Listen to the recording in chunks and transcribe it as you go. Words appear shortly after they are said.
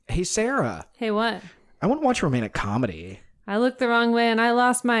Hey, Sarah. Hey, what? I want to watch a romantic comedy. I looked the wrong way and I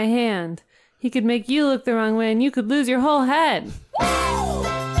lost my hand. He could make you look the wrong way and you could lose your whole head.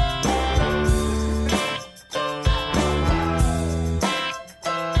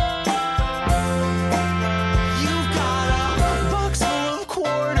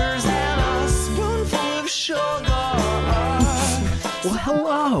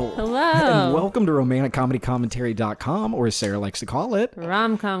 Hello. And welcome to romanticcomedycommentary.com, or as Sarah likes to call it,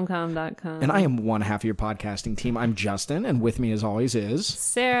 romcomcom.com. And I am one half of your podcasting team. I'm Justin, and with me as always is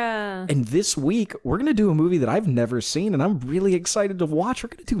Sarah. And this week, we're going to do a movie that I've never seen, and I'm really excited to watch. We're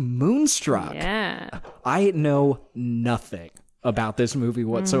going to do Moonstruck. Yeah. I know nothing about this movie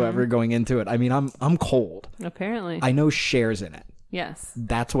whatsoever going into it. I mean, I'm cold. Apparently. I know Cher's in it. Yes.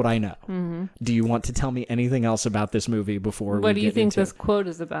 That's what I know. Mm-hmm. Do you want to tell me anything else about this movie before we get into it? What do you think this quote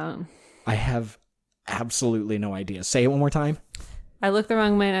is about? I have absolutely no idea. Say it one more time. I looked the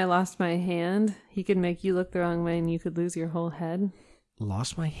wrong way and I lost my hand. He could make you look the wrong way and you could lose your whole head.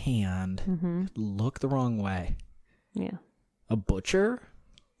 Lost my hand. Look the wrong way. Yeah. A butcher?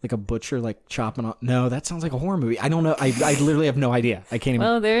 Like a butcher, like chopping off. No, that sounds like a horror movie. I don't know. I literally have no idea. I can't even.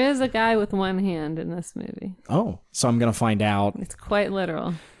 Well, there is a guy with one hand in this movie. Oh, so I'm going to find out. It's quite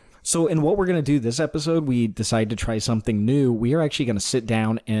literal. So, in what we're going to do this episode, we decided to try something new. We are actually going to sit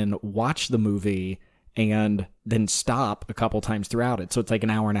down and watch the movie and then stop a couple times throughout it. So it's like an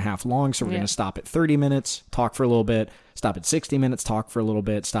hour and a half long. So we're going to stop at 30 minutes, talk for a little bit, stop at 60 minutes, talk for a little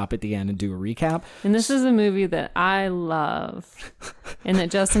bit, stop at the end and do a recap. And this is a movie that I love and that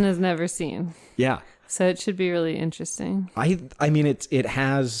Justin has never seen. Yeah. So it should be really interesting. I mean, it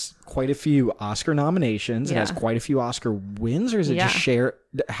has quite a few Oscar nominations. It has quite a few Oscar wins, or is it just Cher?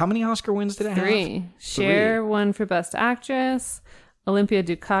 How many Oscar wins did it have? 3. Cher won for Best Actress. Olympia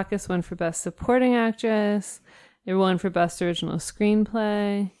Dukakis won for Best Supporting Actress. It won for Best Original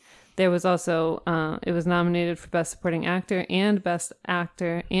Screenplay. There was also, it was nominated for Best Supporting Actor and Best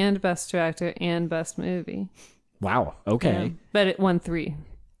Actor and Best Director and Best Movie. Wow. Okay. Yeah. But it won 3.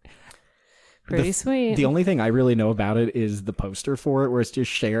 Pretty sweet. The only thing I really know about it is the poster for it, where it's just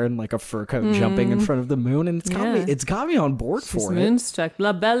Cher in like a fur coat jumping in front of the moon, and it's got me on board for it. Moonstruck,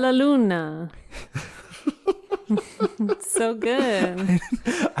 La Bella Luna. It's so good.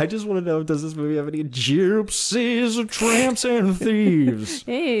 I just want to know, does this movie have any gypsies, tramps, and thieves?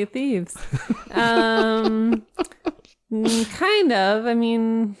 Hey, thieves. Kind of. I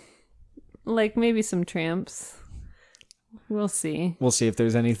mean, like maybe some tramps. We'll see. We'll see if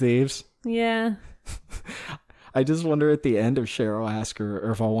there's any thieves. Yeah. I just wonder at the end if Cher will ask her,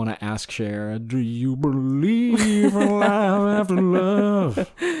 or if I want to ask Cher, do you believe in life after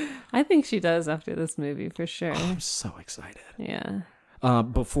love? I think she does after this movie, for sure. Oh, I'm so excited. Yeah.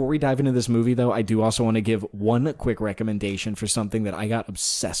 Before we dive into this movie, though, I do also want to give one quick recommendation for something that I got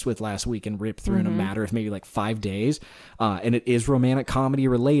obsessed with last week and ripped through in a matter of maybe like 5 days. And it is romantic comedy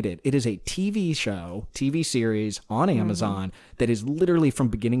related. It is a TV series on Amazon that is literally from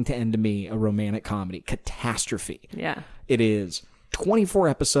beginning to end to me a romantic comedy. Catastrophe. Yeah. It is 24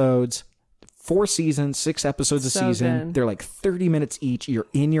 episodes, 4 seasons, 6 episodes a season. Good. They're like 30 minutes each. You're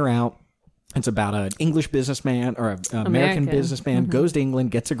in, you're out. It's about an English businessman or an American businessman goes to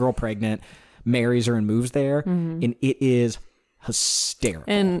England, gets a girl pregnant, marries her, and moves there. And it is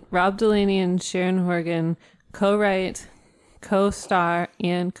hysterical. And Rob Delaney and Sharon Horgan co-write, co-star,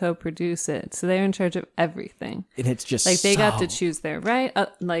 and co-produce it. So they're in charge of everything. And it's just like they got to choose their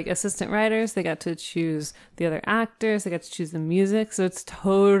like assistant writers. They got to choose the other actors. They got to choose the music. So it's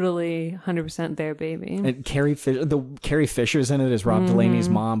totally 100% their baby. And Carrie Fisher's in it as Rob Delaney's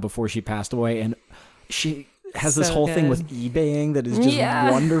mom before she passed away, and she has this whole thing with eBaying that is just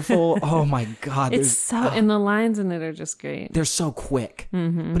wonderful. Oh my God. It's so, and the lines in it are just great. They're so quick,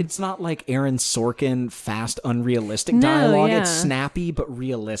 but it's not like Aaron Sorkin, fast, unrealistic dialogue. It's snappy, but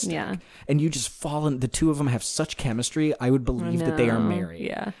realistic. Yeah. And you just fall in, the two of them have such chemistry. I would believe that they are married.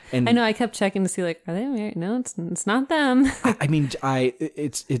 Yeah. And I know, I kept checking to see like, are they married? No, it's not them.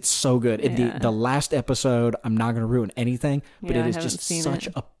 It's so good. Yeah. The last episode, I'm not going to ruin anything, but it is just such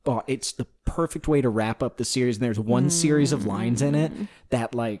it's the perfect way to wrap up the series. And there's one series of lines in it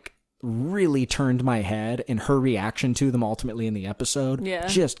that like really turned my head, and her reaction to them ultimately in the episode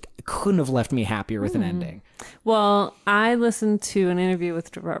just couldn't have left me happier with an ending. Well, I listened to an interview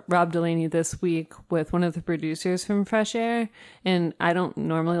with Rob Delaney this week with one of the producers from Fresh Air, and I don't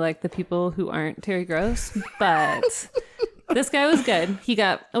normally like the people who aren't Terry Gross, but this guy was good.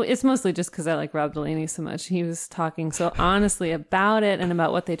 It's mostly just because I like Rob Delaney so much. He was talking so honestly about it and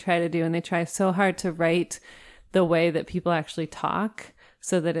about what they try to do, and they try so hard to write the way that people actually talk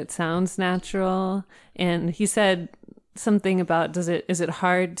so that it sounds natural. And he said something about is it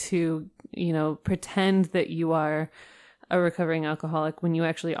hard to, pretend that you are a recovering alcoholic when you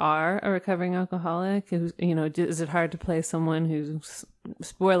actually are a recovering alcoholic? Is it hard to play someone who's,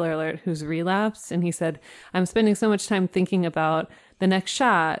 spoiler alert, who's relapsed? And he said, I'm spending so much time thinking about the next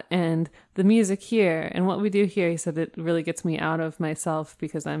shot and the music here and what we do here. He said it really gets me out of myself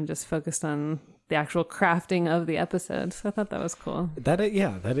because I'm just focused on the actual crafting of the episode. So I thought that was cool. That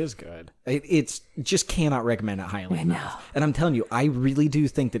is good. It's just cannot recommend it highly enough. And I'm telling you, I really do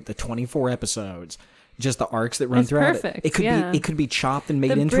think that the 24 episodes, just the arcs that run throughout perfect. It could be chopped and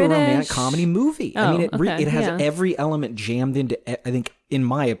made into a romantic comedy movie. Oh, I mean, okay. it has every element jammed into, I think, in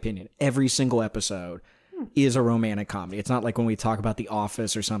my opinion, every single episode is a romantic comedy. It's not like when we talk about The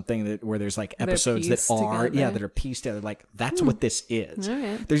Office or something where there's like episodes that are pieced together. Like that's what this is.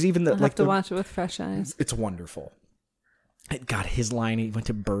 Right. There's even I'll have to watch it with fresh eyes. It's wonderful. God, his line, he went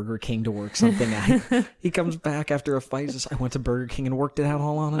to Burger King to work something out. He comes back after a fight. Says, I went to Burger King and worked it out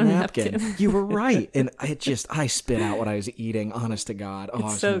all on a napkin. You were right. And I spit out what I was eating, honest to God. Oh,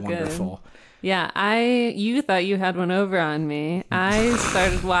 it's so wonderful. Good. Yeah, you thought you had one over on me. I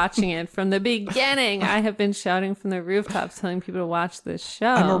started watching it from the beginning. I have been shouting from the rooftops telling people to watch this show.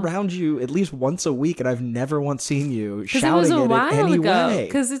 I'm around you at least once a week, and I've never once seen you shouting it was a it while in any ago, way.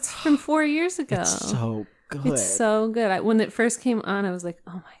 Because it's from 4 years ago. It's so good. It's so good. When it first came on, I was like,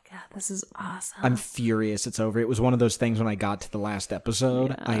 oh my God, this is awesome. I'm furious it's over. It was one of those things when I got to the last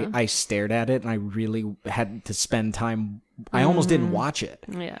episode, Yeah. I stared at it and I really had to spend time. I almost didn't watch it.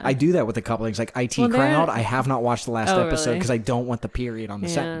 Yeah. I do that with a couple things like IT Crowd. I have not watched the last episode because I don't want the period on the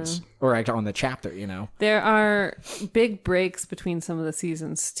sentence or on the chapter, There are big breaks between some of the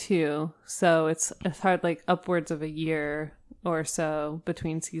seasons too. So it's hard, like upwards of a year or so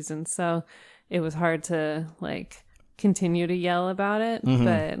between seasons. So it was hard to like continue to yell about it,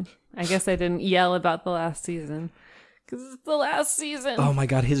 but I guess I didn't yell about the last season because it's the last season. Oh my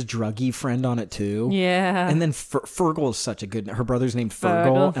God, his druggy friend on it too. Yeah. And then Fergal is such a good. Her brother's named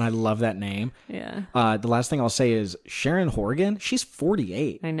Fergal, and I love that name. Yeah. The last thing I'll say is Sharon Horgan. She's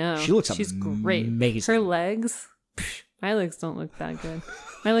 48. I know. She looks She's amazing. great. Her legs. My legs don't look that good.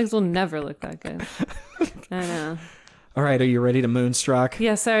 My legs will never look that good. I know. All right, are you ready to Moonstruck?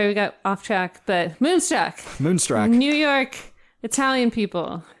 Yeah, sorry, we got off track, but Moonstruck. Moonstruck. New York, Italian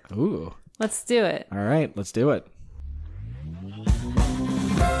people. Ooh. Let's do it. All right, let's do it.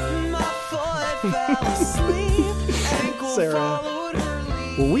 Sarah.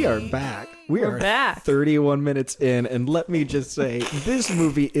 Well, we are back. We're back. 31 minutes in, and let me just say, this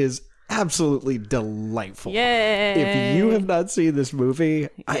movie is absolutely delightful. Yay! If you have not seen this movie,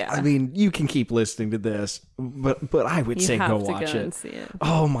 Yeah. I mean, you can keep listening to this, but I would say go watch it. And see it.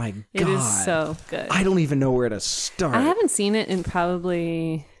 Oh my God. It is so good. I don't even know where to start. I haven't seen it in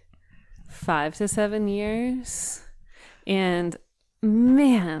probably 5 to 7 years. And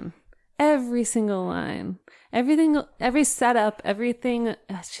man, every single line, every setup, everything,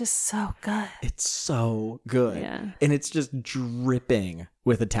 it's just so good. It's so good. Yeah. And it's just dripping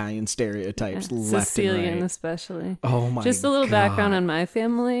with Italian stereotypes left Sicilian and right. especially. Oh my God. Just a little background on my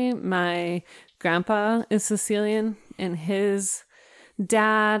family. My grandpa is Sicilian, and his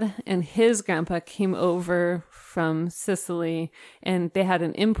dad and his grandpa came over from Sicily, and they had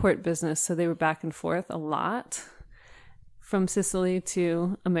an import business, so they were back and forth a lot from Sicily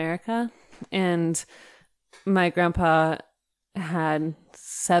to America. And my grandpa had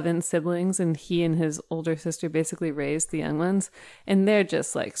 7 siblings, and he and his older sister basically raised the young ones, and they're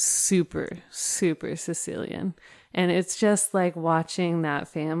just like super, super Sicilian. And it's just like watching that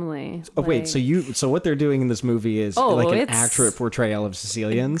family. Oh, wait, so what they're doing in this movie is like an accurate portrayal of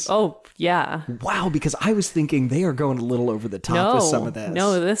Sicilians? Oh, yeah. Wow, because I was thinking they are going a little over the top with some of this.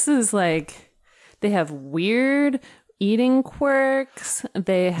 No, this is like, they have weird eating quirks.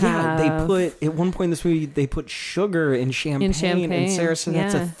 They have... Yeah, they put, at one point in this movie, they put sugar in champagne. And Sarah said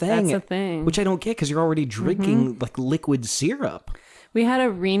that's a thing. That's a thing. Which I don't get because you're already drinking like liquid syrup. We had a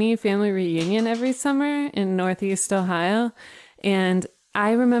Rainey family reunion every summer in Northeast Ohio. And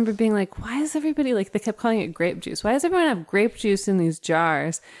I remember being like, why is everybody like, they kept calling it grape juice. Why does everyone have grape juice in these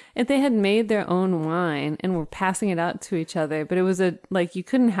jars? And they had made their own wine and were passing it out to each other. But it was you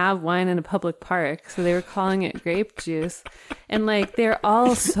couldn't have wine in a public park. So they were calling it grape juice. And like, they're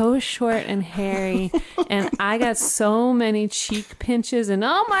all so short and hairy. And I got so many cheek pinches and,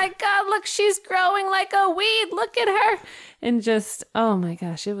 oh my God, look, she's growing like a weed. Look at her. And just, oh my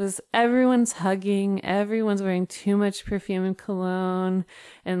gosh, everyone's hugging. Everyone's wearing too much perfume and cologne.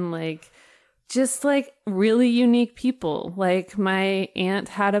 And like, just like really unique people. Like my aunt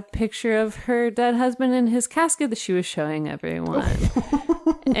had a picture of her dead husband in his casket that she was showing everyone.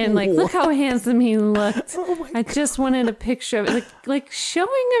 And like, look how handsome he looked. I just wanted a picture of it, like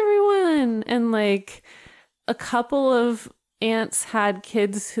showing everyone. And like a couple of aunts had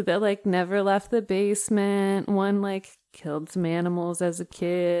kids that like never left the basement. One like killed some animals as a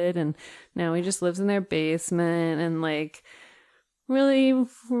kid, and now he just lives in their basement. And like really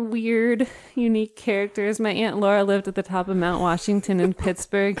weird, unique characters. My Aunt Laura lived at the top of Mount Washington in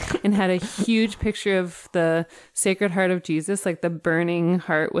Pittsburgh and had a huge picture of the Sacred Heart of Jesus, like the burning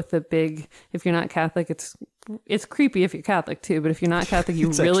heart with the big, if you're not Catholic, it's creepy if you're Catholic too, but if you're not Catholic, you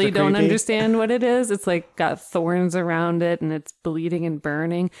really don't understand what it is. It's like got thorns around it and it's bleeding and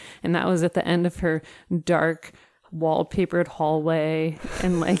burning. And that was at the end of her dark wallpapered hallway,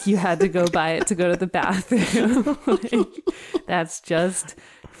 and like you had to go by it to go to the bathroom. Like, that's just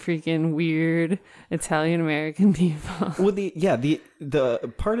freaking weird Italian American people. Well,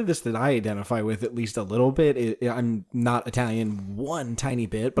 the part of this that I identify with at least a little bit, I'm not Italian one tiny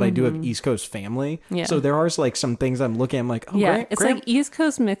bit, but I do have East Coast family. Yeah. So there are like some things I'm looking at, I'm like, oh yeah, it's like East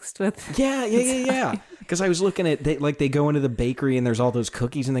Coast mixed with yeah. Because I was looking at they go into the bakery and there's all those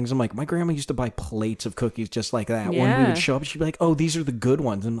cookies and things. I'm like, my grandma used to buy plates of cookies just like that. Yeah. When we would show up, she'd be like, oh, these are the good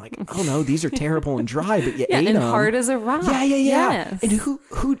ones. I'm like, oh no, these are terrible and dry, but you ate and them. hard as a rock. Yeah. Yes. And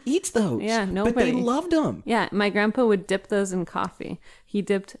who eats those? Yeah, nobody. But they loved them. Yeah, my grandpa would dip those in coffee. He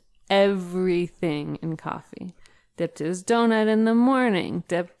dipped everything in coffee. Dipped his donut in the morning.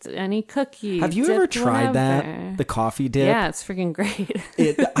 Dipped any cookie. Have you ever tried that? The coffee dip? Yeah, it's freaking great.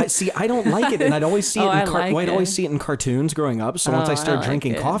 I don't like it, and I'd always see I'd always see it in cartoons growing up. So once I started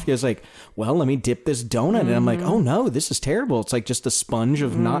drinking coffee, I was like, well, let me dip this donut, and I'm like, oh no, this is terrible. It's like just a sponge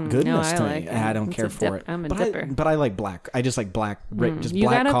of not goodness to me. I don't care for it. I'm a dipper. But I like black. I just like black,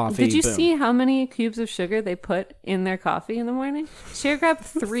 black coffee. Did you see how many cubes of sugar they put in their coffee in the morning? Cher grabbed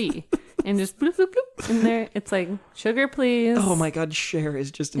 3. And just bloop, bloop, bloop. In there, it's like, sugar, please. Oh my God, Cher is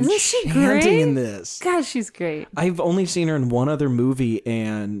just enchanting in this. God, she's great. I've only seen her in one other movie,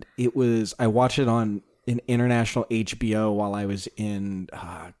 and I watched it on an international HBO while I was in,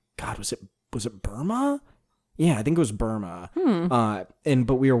 was it Burma? Yeah, I think it was Burma.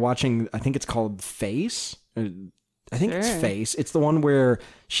 But we were watching, I think it's called Face. I think it's Face. It's the one where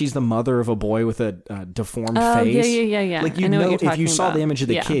she's the mother of a boy with a deformed face. Yeah. Like, if you saw the image of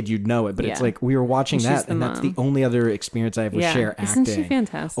the kid, you'd know it. But it's like we were watching that, and that's the only other experience I have with Cher acting. Isn't she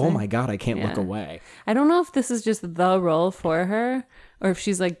fantastic? Oh my God, I can't look away. I don't know if this is just the role for her, or if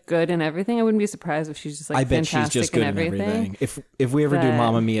she's like good in everything. I wouldn't be surprised if she's just like fantastic she's just good in everything. If we ever do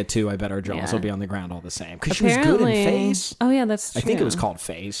Mamma Mia 2, I bet our jaws will be on the ground all the same. Because she was good in Face. Oh yeah, that's true. I think it was called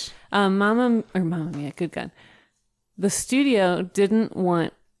Face. Mamma Mia, good God. The studio didn't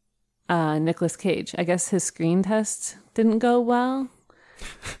want Nicolas Cage. I guess his screen test didn't go well.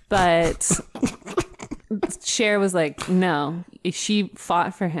 But Cher was like, no. She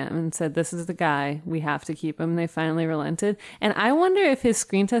fought for him and said, this is the guy. We have to keep him. They finally relented. And I wonder if his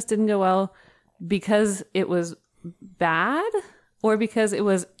screen test didn't go well because it was bad or because it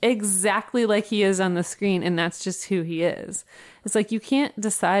was exactly like he is on the screen and that's just who he is. It's like you can't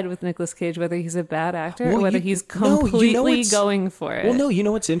decide with Nicolas Cage whether he's a bad actor or whether he's completely going for it. Well, no, you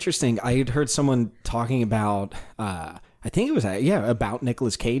know what's interesting? I had heard someone talking about, I think it was, about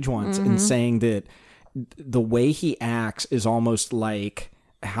Nicolas Cage once and saying that the way he acts is almost like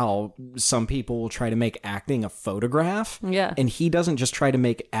how some people will try to make acting a photograph. Yeah. And he doesn't just try to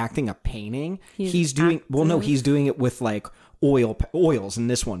make acting a painting. He's doing it with like oils in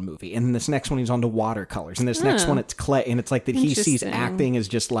this one movie, and this next one he's on to watercolors, and this next one it's clay, and it's like that he sees acting as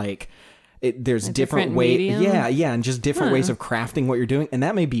just like there's different ways, and just different ways of crafting what you're doing, and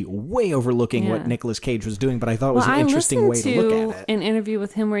that may be way overlooking what Nicolas Cage was doing, but I thought it was an interesting way to look at it. An interview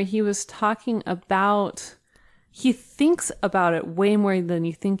with him where he was talking about he thinks about it way more than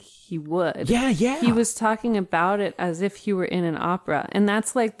you think he would. Yeah. He was talking about it as if he were in an opera, and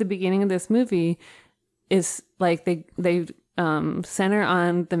that's like the beginning of this movie is like they center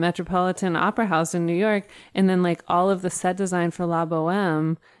on the Metropolitan Opera House in New York, and then like all of the set design for La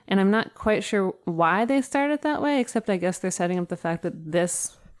Boheme. And I'm not quite sure why they started that way, except I guess they're setting up the fact that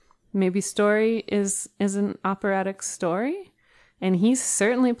this maybe story is an operatic story, and he's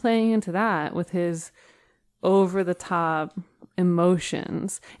certainly playing into that with his over the top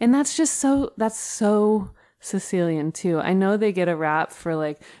emotions, and that's so Sicilian too. I know they get a rap for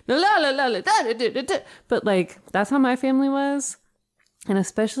like la la la la da, da, da, da, but like that's how my family was. And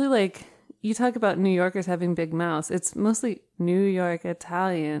especially like you talk about New Yorkers having big mouths, it's mostly New York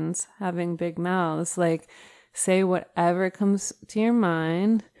Italians having big mouths. Like say whatever comes to your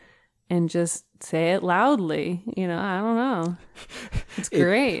mind and just say it loudly. I don't know. It's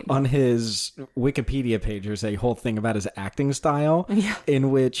great. On his Wikipedia page, there's a whole thing about his acting style, Yeah.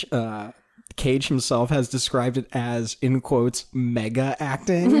 in which Cage himself has described it as, in quotes, mega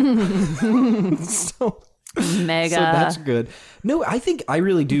acting. So Mega. So that's good. No, I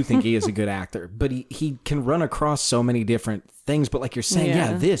really do think he is a good actor, but he can run across so many different things. But like you're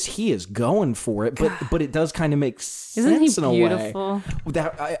saying, he is going for it. But it does kind of make sense. Isn't he in a beautiful? way.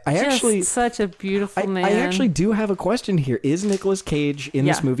 That I Just actually such a beautiful man. I actually do have a question here. Is Nicolas Cage in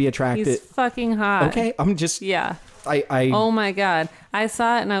this movie attractive? He's fucking hot. Okay, I'm just Oh my god, I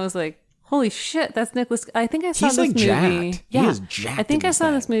saw it and I was like, holy shit, that's Nicolas. I think I saw He's this like movie. jacked. Yeah, He is jacked I think in I this saw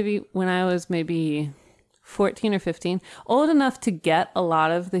thing. this movie when I was maybe 14 or 15, old enough to get a lot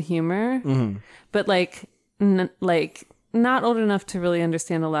of the humor, but like not old enough to really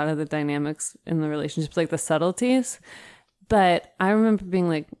understand a lot of the dynamics in the relationships, like the subtleties. But I remember being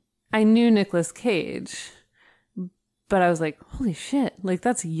like, I knew Nicolas Cage, but I was like, holy shit, like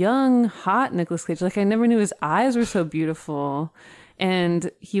that's young, hot Nicolas Cage. Like I never knew his eyes were so beautiful, and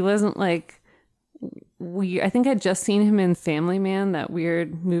he wasn't like. I think I'd just seen him in Family Man, that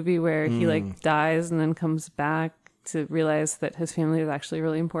weird movie where he like dies and then comes back to realize that his family is actually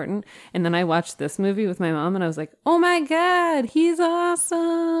really important. And then I watched this movie with my mom and I was like, oh my God, he's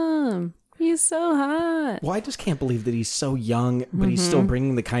awesome. He's so hot. Well, I just can't believe that he's so young, but he's still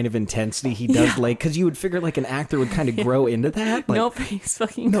bringing the kind of intensity he does. Like, because you would figure like an actor would kind of grow into that. Like, Nope, he's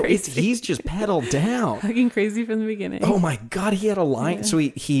fucking crazy. he's just pedaled down. Fucking crazy from the beginning. Oh my God, he had a line. Yeah. So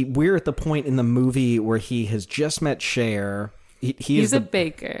we're at the point in the movie where he has just met Cher. He's a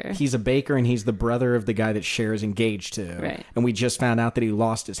baker. He's a baker, and he's the brother of the guy that Cher is engaged to. Right. And we just found out that he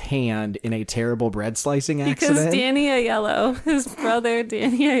lost his hand in a terrible bread slicing accident. Because Danny Aiello, his brother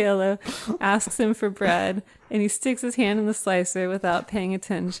Danny Aiello, asks him for bread, and he sticks his hand in the slicer without paying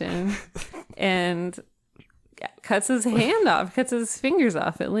attention, and cuts his hand off, cuts his fingers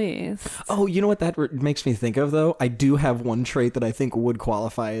off at least. Oh, you know what that makes me think of, though? I do have one trait that I think would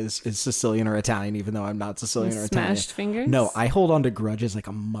qualify as Sicilian or Italian, even though I'm not Sicilian or Italian. Smashed fingers? No, I hold on to grudges like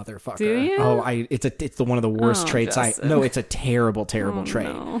a motherfucker. Do you? Oh, it's one of the worst traits. Justin. No, it's a terrible trait.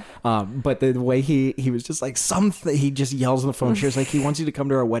 No. But the way he was just like, he just yells on the phone. Cher's like, he wants you to come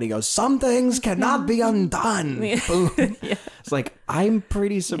to our wedding. He goes, some things cannot be undone. Boom. Yeah. It's like, I'm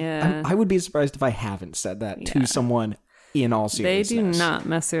pretty I would be surprised if I haven't said that to someone in all seriousness. They do not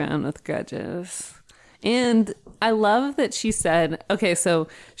mess around with grudges. And I love that she said, okay, so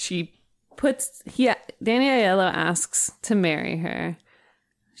Danny Aiello asks to marry her.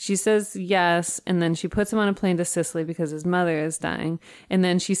 She says yes, and then she puts him on a plane to Sicily because his mother is dying. And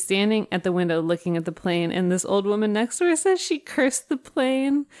then she's standing at the window looking at the plane, and this old woman next to her says she cursed the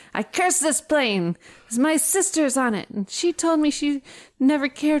plane. I curse this plane because my sister's on it, and she told me she never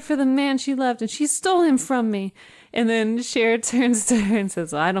cared for the man she loved, and she stole him from me. And then Cher turns to her and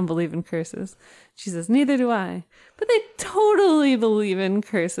says, well, I don't believe in curses. She says, neither do I. But they totally believe in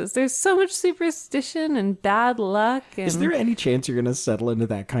curses. There's so much superstition and bad luck. And is there any chance you're going to settle into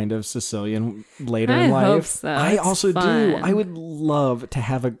that kind of Sicilian later in life? I hope so. I It's also fun. do. I would love to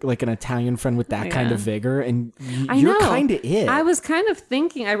have an Italian friend with that kind of vigor, and I you're know. kind of it. I was kind of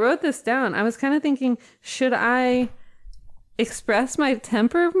thinking, I wrote this down. I was kind of thinking, should I express my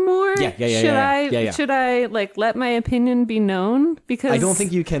temper more? Should I like let my opinion be known? Because I don't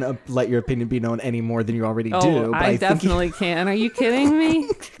think you can let your opinion be known any more than you already do. But I definitely can. Are you kidding me?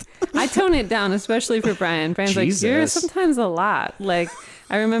 I tone it down, especially for Brian. Brian's Jesus. like, you're sometimes a lot. Like,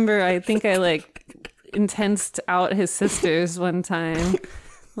 I remember, I think I like intensed out his sisters one time.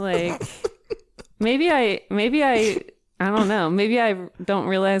 Like, maybe I don't know. Maybe I don't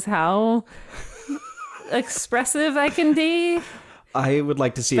realize how expressive I can be. I would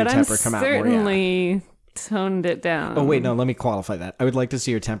like to see your temper come out more. Certainly toned it down. Oh wait, no. Let me qualify that. I would like to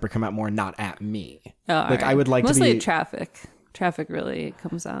see your temper come out more, not at me. Oh, like right. I would like mostly to be at traffic. Traffic really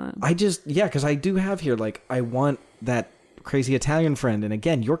comes out. I just because I do have here like I want that crazy Italian friend, and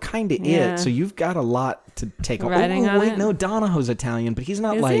again, you're kind of it, so you've got a lot to take on. Oh wait, no, Donahoe's Italian, but he's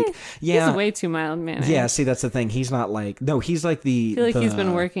not he's way too mild mannered. Yeah, see, that's the thing. He's not he's like the. I feel like he's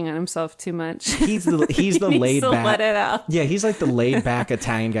been working on himself too much. He's the laid back. Let it out. Yeah, he's like the laid back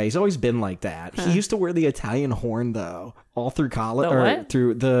Italian guy. He's always been like that. He used to wear the Italian horn though, all through college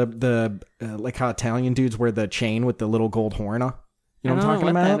through the like how Italian dudes wear the chain with the little gold horn. You know what I'm talking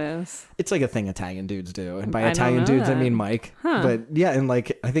about? That is. It's like a thing Italian dudes do. And by Italian dudes, I mean Mike. Huh. But yeah, and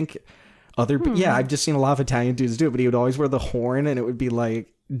like, I think I've just seen a lot of Italian dudes do it, but he would always wear the horn and it would be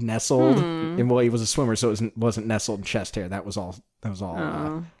like nestled. And well, he was a swimmer, so it wasn't nestled chest hair. That was all.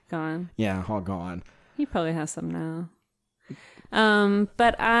 Gone. Yeah, all gone. He probably has some now.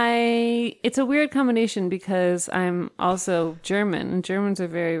 But it's a weird combination because I'm also German, and Germans are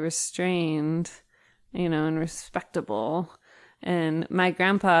very restrained, and respectable. And my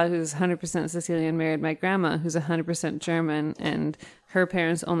grandpa, who's 100% Sicilian, married my grandma, who's 100% German, and her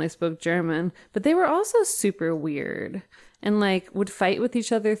parents only spoke German. But they were also super weird and would fight with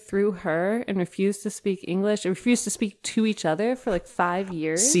each other through her and refuse to speak English, or refuse to speak to each other for 5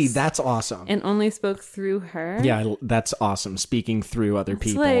 years. See, that's awesome. And only spoke through her. Yeah, that's awesome. Speaking through other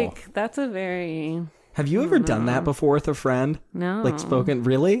people. That's a very... Have you ever done that before with a friend? No. Spoken?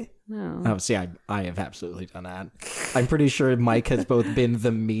 Really? No. Oh, see, I have absolutely done that. I'm pretty sure Mike has both been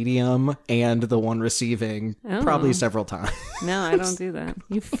the medium and the one receiving probably several times. No, I don't do that.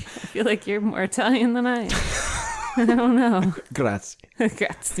 I feel like you're more Italian than I am. I don't know. Grazie.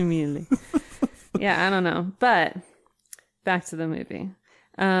 Grazie mille. Yeah, I don't know. But back to the movie.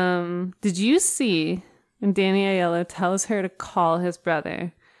 Did you see when Danny Aiello tells her to call his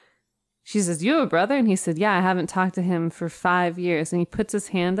brother? She says, "You have a brother?" And he said, "Yeah, I haven't talked to him for 5 years." And he puts his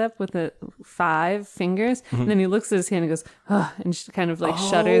hand up with 5 fingers. And then he looks at his hand and goes, "Oh," and she kind of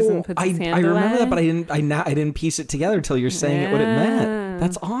shudders and puts his hand I remember away. that, but I didn't piece it together till you're saying it what it meant.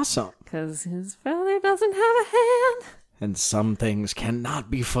 That's awesome. Because his brother doesn't have a hand. And some things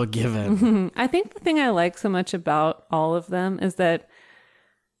cannot be forgiven. I think the thing I like so much about all of them is that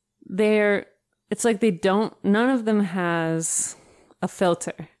it's like none of them has a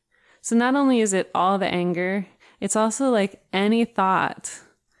filter. So not only is it all the anger, it's also any thought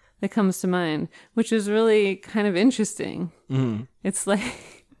that comes to mind, which is really kind of interesting. Mm. It's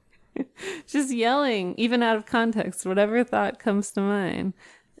just yelling, even out of context, whatever thought comes to mind.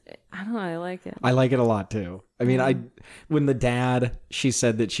 I don't know. I like it. I like it a lot too. I mean, when the dad, she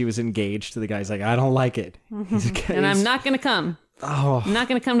said that she was engaged to the guy, he's like, "I don't like it." And I'm not going to come. Oh, I'm not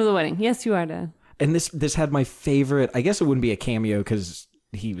going to come to the wedding. Yes, you are, Dad. And this had my favorite, I guess it wouldn't be a cameo because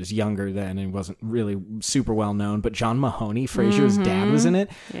he was younger then and wasn't really super well known, but John Mahoney, Frasier's dad, was in it.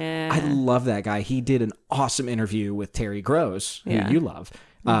 Yeah. I love that guy. He did an awesome interview with Terry Gross, who you love,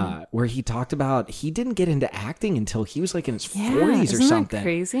 where he talked about he didn't get into acting until he was in his 40s or something. That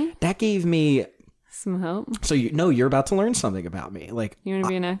crazy? That gave me some hope. So you're about to learn something about me. You want to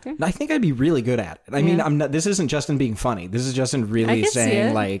be an actor? I think I'd be really good at it. I mean, I'm not. This isn't Justin being funny. This is Justin really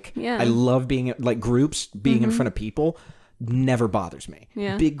saying I love being groups, being in front of people. Never bothers me.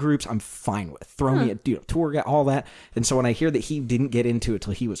 Yeah. Big groups, I'm fine with. Throw me a tour guide, all that. And so when I hear that he didn't get into it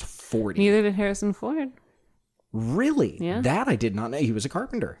till he was 40. Neither did Harrison Ford. Really? Yeah. That I did not know. He was a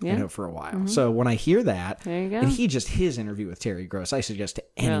carpenter, for a while. So when I hear that, there you go. and his interview with Terry Gross, I suggest to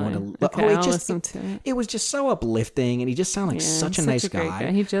anyone to okay, I'll listen to it. It was just so uplifting, and he just sounded like such a nice guy.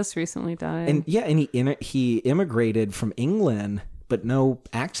 He just recently died. And he immigrated from England, but no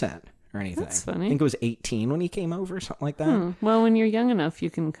accent or anything. That's funny. I think it was 18 when he came over, something like that. Well, when you're young enough, you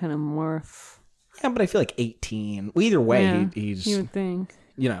can kind of morph. Yeah, but I feel like 18. Well, either way, he's. You would think.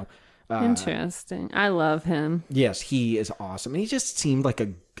 Interesting. I love him. Yes, he is awesome. And he just seemed like a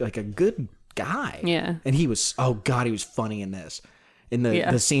good guy. Yeah. And he was. Oh God, he was funny in this. In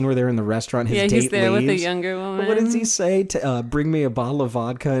the scene where they're in the restaurant, his date he's there leaves. with a younger woman. What does he say? Bring me a bottle of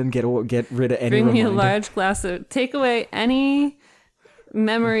vodka and get rid of any. Bring me a large glass of. Take away any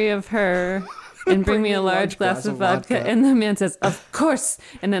memory of her and bring me a large glass of vodka. And the man says, "Of course,"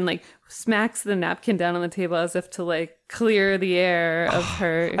 and then smacks the napkin down on the table as if to clear the air of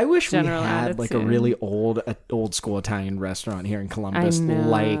her. I wish general we had attitude. a really old school Italian restaurant here in Columbus,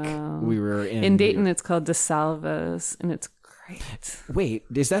 like we were in Dayton. It's called DeSalvo's, and it's great. Wait,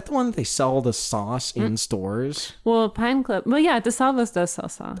 is that the one that they sell the sauce in stores? Well, Pine Club. Well, yeah, DeSalvo's does sell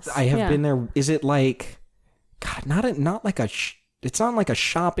sauce. I have been there. Is it God? Not like a. It's not like a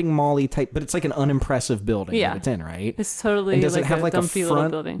shopping mall-y type, but it's like an unimpressive building that it's in, right? It's totally and does it have a dumpy little front,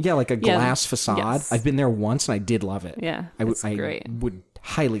 building. Yeah, like a glass facade. Yes. I've been there once and I did love it. Yeah, it's great. I would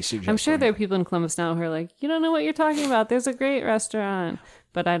highly suggest. I'm sure there are people in Columbus now who are like, "You don't know what you're talking about. There's a great restaurant."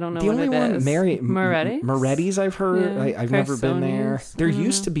 But I don't know what it is. Moretti's? Moretti's, I've heard. Yeah, I've never been there. There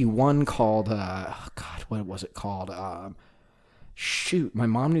used know. to be one called, God, what was it called? Shoot, my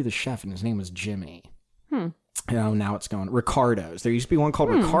mom knew the chef and his name was Jimmy. Now it's gone. Ricardo's. There used to be one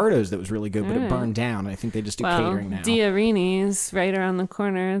called Ricardo's that was really good, but it burned down. I think they just do catering now. Diarini's right around the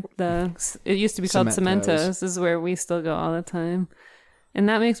corner. It used to be called Cementos. Cementos. Is where we still go all the time. And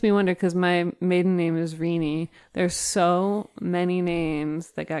that makes me wonder, because my maiden name is Rini. There's so many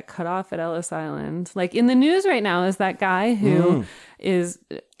names that got cut off at Ellis Island. In the news right now is that guy who is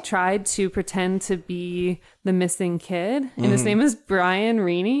tried to pretend to be the missing kid. And his name is Brian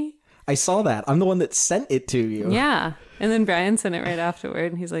Rini. I saw that. I'm the one that sent it to you. Yeah. And then Brian sent it right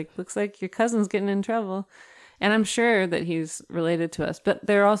afterward. And he's like, "Looks like your cousin's getting in trouble." And I'm sure that he's related to us, but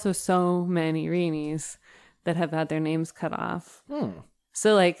there are also so many Reenies that have had their names cut off.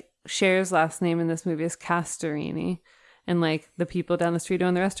 So like Cher's last name in this movie is Castorini. And like the people down the street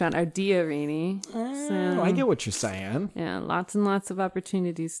in the restaurant are Diarini. So, I get what you're saying. Yeah, lots and lots of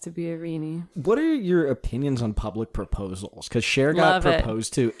opportunities to be a Reenie. What are your opinions on public proposals? Because Cher got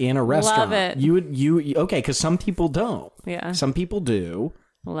proposed to in a restaurant. Love it. You okay? Because some people don't. Yeah, some people do.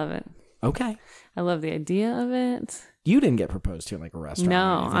 Love it. Okay. I love the idea of it. You didn't get proposed to in like a restaurant. No,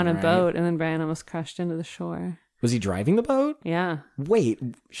 or anything, on a right? boat, and then Brian almost crashed into the shore. Was he driving the boat? Yeah. Wait,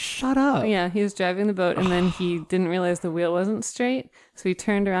 shut up. Yeah, he was driving the boat, and then he didn't realize the wheel wasn't straight, so he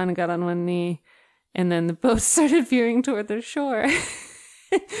turned around and got on one knee, and then the boat started veering toward the shore.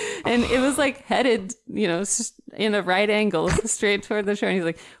 And it was like headed, in a right angle straight toward the shore. And he's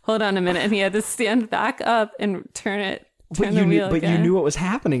like, hold on a minute. And he had to stand back up and turn the wheel But again. you knew what was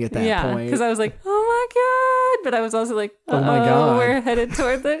happening at that point. Yeah, because I was like, oh my God. But I was also like, oh my God. We're headed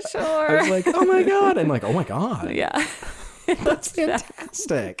toward the shore. I was like, oh my God. And like, oh my God. Yeah. That's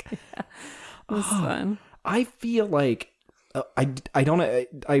fantastic. Yeah. It was fun. I feel like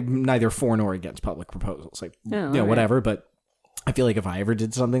I'm neither for nor against public proposals. Like, whatever. But I feel like if I ever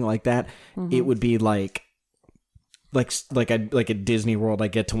did something like that, it would be like a Disney World. I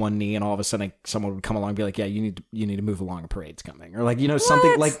get to one knee, and all of a sudden, someone would come along and be like, "Yeah, you need to move along. A parade's coming," or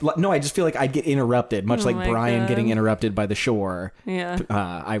something like. No, I just feel like I'd get interrupted, much like Brian getting interrupted by the shore. Yeah,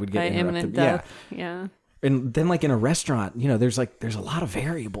 I would get by interrupted. Imminent death. Yeah. And then, like in a restaurant, there's a lot of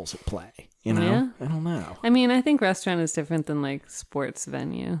variables at play. Yeah. I don't know. I mean, I think restaurant is different than like sports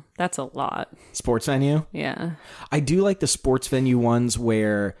venue. That's a lot. Sports venue? Yeah. I do like the sports venue ones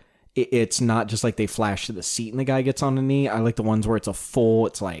where it's not just like they flash to the seat and the guy gets on a knee. I like the ones where it's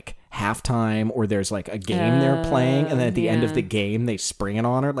like halftime, or there's like a game they're playing, and then at the end of the game they spring it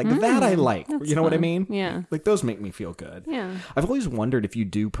on her. Like that I like. You know what I mean? Yeah. Like those make me feel good. Yeah. I've always wondered, if you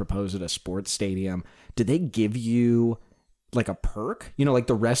do propose at a sports stadium, do they give you like a perk? Like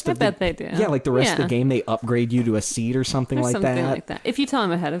the rest of bet they do. Yeah, like the rest of the game they upgrade you to a seat or something Or like something that. like that. If you tell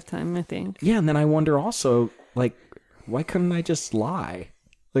them ahead of time, I think. Yeah, and then I wonder also, like, why couldn't I just lie?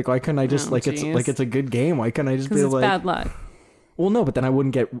 Like, why couldn't I just it's a good game? Why couldn't I just be Because it's like bad luck. Well, no, but then I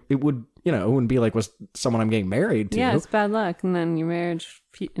wouldn't get it. It wouldn't be like was someone I'm getting married to. Yeah, it's bad luck, and then your marriage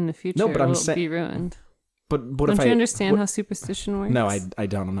in the future will be ruined. But what don't if you understand how superstition works? No, I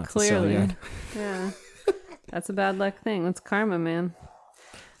don't. I'm not clearly. Yet. Yeah, that's a bad luck thing. That's karma, man.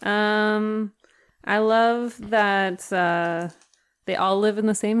 I love that they all live in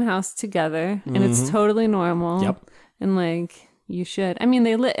the same house together, and it's totally normal. Yep. And like. You should. I mean,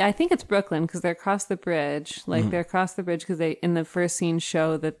 I think it's Brooklyn because they're across the bridge. Like they're across the bridge because they, in the first scene,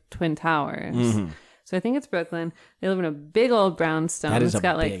 show the Twin Towers. So I think it's Brooklyn. They live in a big old brownstone. That is it's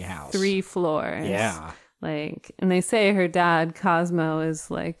got big like house. 3 floors. Yeah. Like, and they say her dad Cosmo is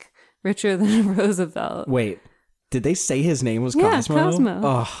like richer than Roosevelt. Wait, did they say his name was Cosmo? Yeah, Cosmo.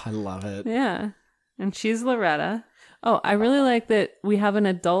 Oh, I love it. Yeah, and she's Loretta. Oh, I really like that we have an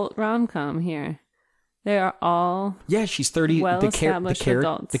adult rom-com here. They are all she's 30. Well-established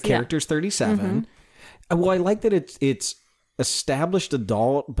adults. The character's 37. Well, I like that it's established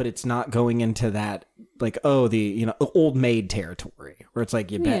adult, but it's not going into that like old maid territory where it's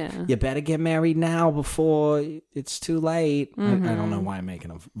like you better get married now before it's too late. I don't know why I'm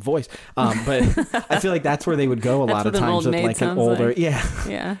making a voice, but I feel like that's where they would go a lot of times with like an older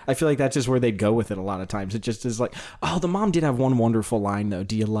yeah. I feel like that's just where they'd go with it a lot of times. It just is like, oh, the mom did have one wonderful line though.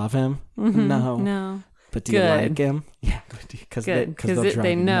 Do you love him? No. But do you like him? Yeah, because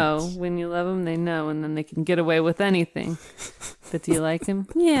they know when you love him, they know, and then they can get away with anything. But do you like him?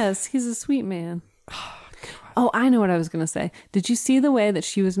 Yes, he's a sweet man. Oh, I know what I was going to say. Did you see the way that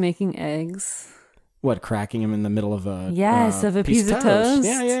she was making eggs? What, cracking him in the middle of a of a piece of toast?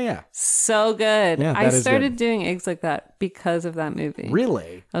 Yeah. So good. Yeah, I started doing eggs like that because of that movie.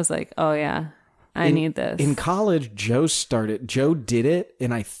 Really? I was like, oh yeah. I need this. In college, Joe did it,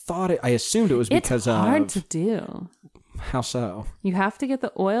 and I assumed it was because it's hard to do. How so? You have to get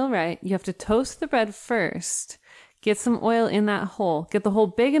the oil right. You have to toast the bread first. Get some oil in that hole. Get the hole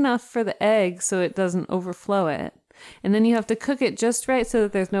big enough for the egg so it doesn't overflow it. And then you have to cook it just right so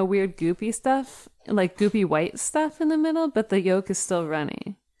that there's no weird goopy stuff, like goopy white stuff in the middle, but the yolk is still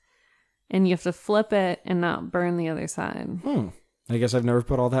runny. And you have to flip it and not burn the other side. I guess I've never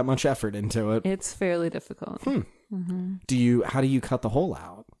put all that much effort into it. It's fairly difficult. How do you cut the hole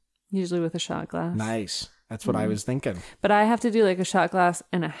out? Usually with a shot glass. Nice. That's what I was thinking. But I have to do like a shot glass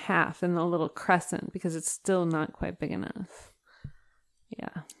and a half and a little crescent because it's still not quite big enough.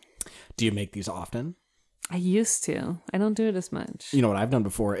 Yeah. Do you make these often? I used to. I don't do it as much. You know what I've done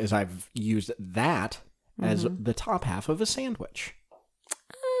before is I've used that as the top half of a sandwich.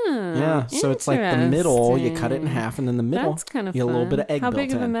 Oh, Yeah, so it's like the middle, you cut it in half, and then the middle, that's kind of you get a little bit of egg How built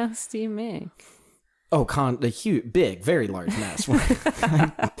big of a in. mess do you make? Oh, the huge, big, very large mess.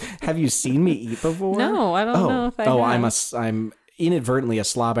 Have you seen me eat before? No, I don't know if I have. I'm inadvertently a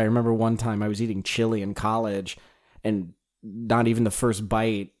slob. I remember one time I was eating chili in college, and not even the first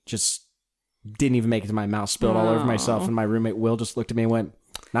bite, just didn't even make it to my mouth, spilled all over myself, and my roommate Will just looked at me and went,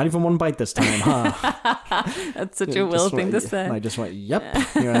 "Not even one bite this time, huh?" That's such a Will thing to say. And I just went, "Yep."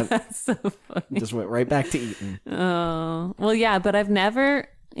 That's so funny. Just went right back to eating. Oh, well, yeah, but I've never,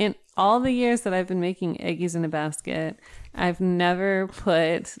 in all the years that I've been making Eggies in a basket, I've never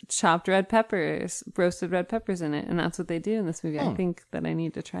put chopped red peppers, roasted red peppers in it. And that's what they do in this movie. I think that I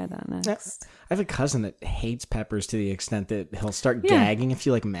need to try that next. I have a cousin that hates peppers to the extent that he'll start gagging if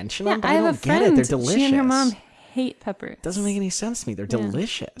you like mention them. But I have don't a friend. get it. They're delicious. She and her mom hate peppers. Doesn't make any sense to me. They're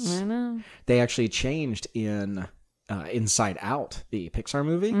delicious. I know. They actually changed in Inside Out, the Pixar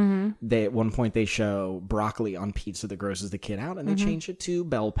movie. They at one point they show broccoli on pizza that grosses the kid out, and they changed it to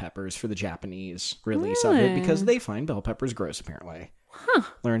bell peppers for the Japanese release of it because they find bell peppers gross. Apparently,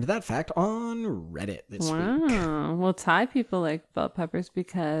 learned that fact on Reddit this week. Wow. Well, Thai people like bell peppers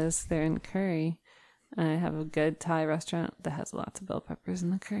because they're in curry. I have a good Thai restaurant that has lots of bell peppers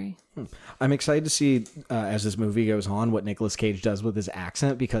in the curry. I'm excited to see, as this movie goes on, what Nicolas Cage does with his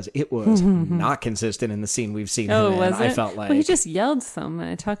accent, because it was not consistent in the scene we've seen him in. Was it? I felt like... Well, he just yelled so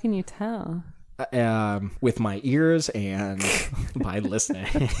much. How can you tell? With my ears and by listening.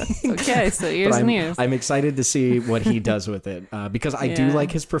 Okay, so ears and ears. I'm excited to see what he does with it, because I do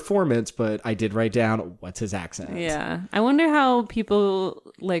like his performance, but I did write down what's his accent. Yeah. I wonder how people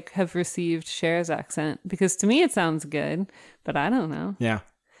like have received Cher's accent, because to me it sounds good, but I don't know. Yeah.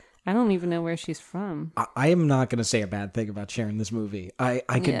 I don't even know where she's from. I am not going to say a bad thing about Cher in this movie. I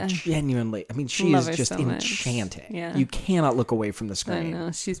can genuinely, I mean, she Love is her just so much. enchanting. Yeah. You cannot look away from the I screen.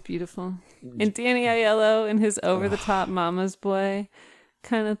 know, she's beautiful. And Danny Aiello in his over-the-top mama's boy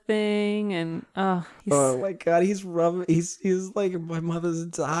kind of thing, and he's, Oh my god, he's rubbing. He's like, my mother's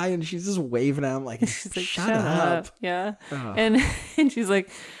die, and she's just waving at him like, she's like, shut up. Yeah, and she's like,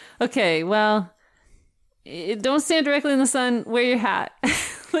 okay, well, don't stand directly in the sun. Wear your hat.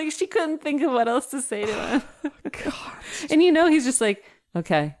 Like, she couldn't think of what else to say to him. God. And he's just like,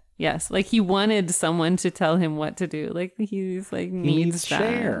 okay, yes. Like, he wanted someone to tell him what to do. Like, he's like, needs that.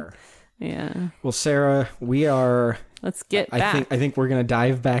 Cher. Yeah. Well, Sarah, we are. Let's get back. I think we're gonna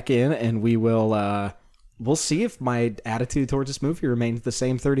dive back in, and we will. We'll see if my attitude towards this movie remains the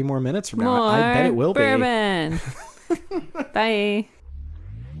same 30 more minutes from now. I bet it will bourbon. Bye.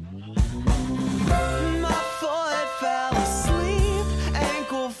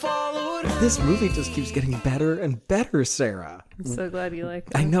 This movie just keeps getting better and better, Sarah. I'm so glad you like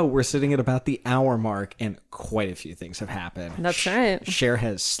it. I know, we're sitting at about the hour mark, and quite a few things have happened. That's right. Cher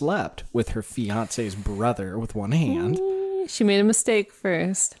has slept with her fiance's brother with one hand. She made a mistake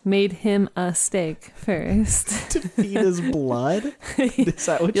first. Made him a steak first. To feed his blood? Is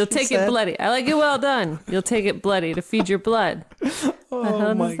that what You'll she take said? it bloody. I like it well done. You'll take it bloody to feed your blood.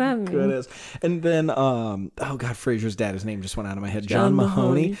 Oh my does that mean? goodness. And then, oh God, Fraser's dad, his name just went out of my head. John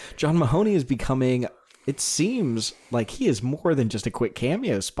Mahoney. John Mahoney is becoming, it seems like he is more than just a quick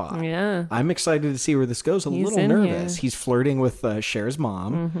cameo spot. Yeah. I'm excited to see where this goes. A He's little in nervous. here. He's flirting with Cher's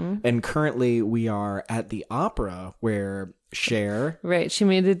mom. And currently we are at the opera where Cher... Right. She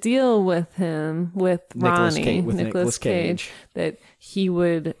made a deal with him, with Nicolas Ronnie, Cage- with Nicolas Cage. that he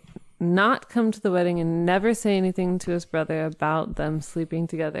would not come to the wedding and never say anything to his brother about them sleeping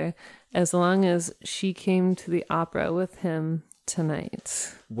together as long as she came to the opera with him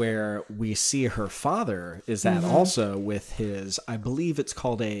tonight. Where we see her father is at also with his, I believe it's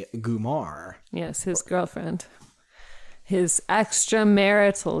called a gumar. Yes, his girlfriend. His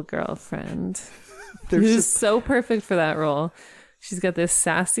extramarital girlfriend. Who's so perfect for that role. She's got this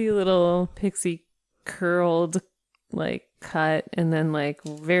sassy little pixie curled like cut, and then like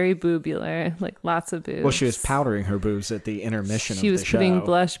very boobular, like lots of boobs. Well, she was powdering her boobs at the intermission of the show. She was putting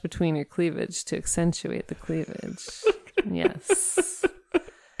blush between her cleavage to accentuate the cleavage. Yes.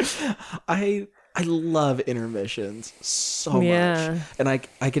 I love intermissions so much. Yeah. And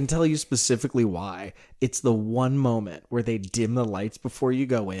I can tell you specifically why. It's the one moment where they dim the lights before you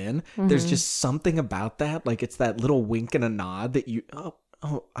go in. There's just something about that. Like, it's that little wink and a nod that you... Oh,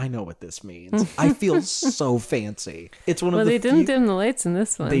 I know what this means. I feel so fancy. It's one of the they didn't dim the lights in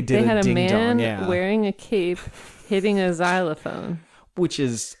this one. They did had a a man ding-dong, yeah. wearing a cape hitting a xylophone. Which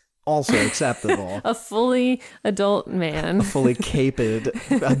is Also acceptable. A fully adult man. Fully caped,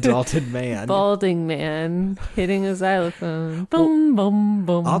 adulted man. Balding man hitting a xylophone. Boom, boom,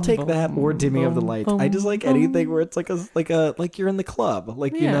 boom. I'll take boom, that or Dimming of the boom, Lights. I just like boom, anything where it's like you're in the club,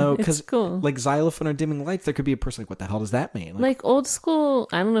 like you Yeah, know, it's because cool. like xylophone or dimming lights, there could be a person like, what the hell does that mean? Like old school,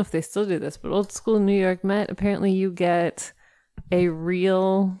 I don't know if they still do this, but old school New York Met, apparently you get a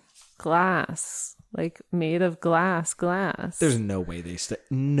real glass, like made of glass. There's no way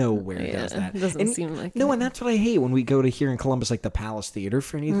nowhere does that. It doesn't seem like no, it. and that's what I hate when we go to here in Columbus, like the Palace Theater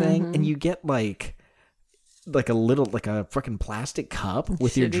for anything, Mm-hmm. and you get like a fucking plastic cup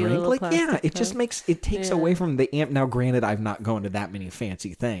with your Shitty drink. little Like, yeah, plastic it just cup. takes away from the amp. Now, granted, I've not gone to that many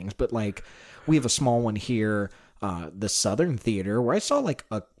fancy things, but like we have a small one here, the Southern Theater, where I saw like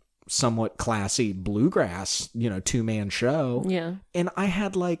a somewhat classy bluegrass, 2-man show. Yeah. And I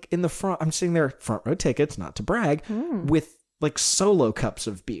had like in the front, I'm sitting there, front row tickets, not to brag, with like solo cups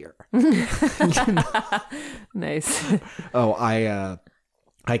of beer. Nice. Oh, I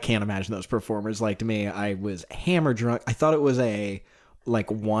can't imagine those performers. Like, to me, I was hammer drunk. I thought it was I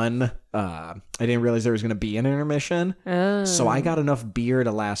didn't realize there was going to be an intermission. Oh. So I got enough beer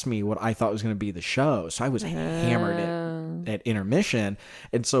to last me what I thought was going to be the show. So I was hammered at intermission.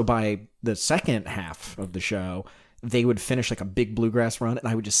 And so by the second half of the show, they would finish like a big bluegrass run, and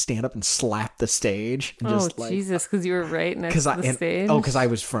I would just stand up and slap the stage. And just Jesus, because you were right next to the stage. because I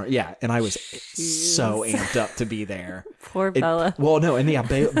was front, yeah, and I was so amped up to be there. Poor Bella. Well, no, and yeah,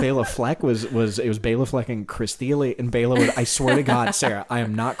 Bela Fleck was Bela Fleck and Chris Thiele, and Bela would. I swear to God, Sarah, I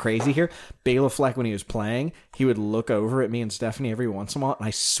am not crazy here. Bela Fleck, when he was playing, he would look over at me and Stephanie every once in a while, and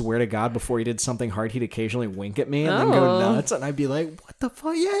I swear to God, before he did something hard, he'd occasionally wink at me and then go nuts, and I'd be like, "What the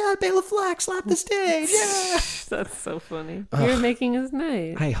fuck? Yeah, Bela Fleck, slap the stage, yeah." That's so funny. You're making his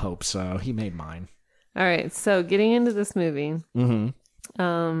night. I hope so. He made mine. All right, so getting into this movie,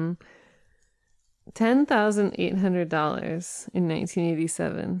 $10,800 in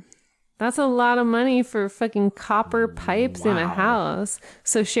 1987. That's a lot of money for fucking copper pipes in a house.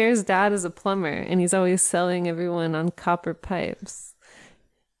 So Cher's dad is a plumber, and he's always selling everyone on copper pipes.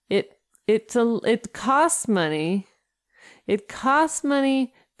 It costs money. It costs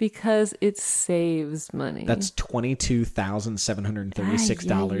money because it saves money. That's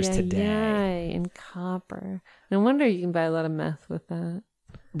 $22,736 today. In copper. No wonder you can buy a lot of meth with that.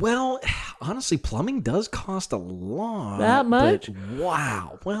 Well, honestly, plumbing does cost a lot. That much? But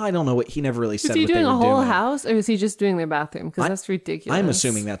wow. Well, I don't know what he never really said. Is he what they doing a were whole doing. house, or is he just doing their bathroom? Because that's ridiculous. I'm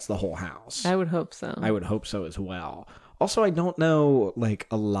assuming that's the whole house. I would hope so. I would hope so as well. Also, I don't know like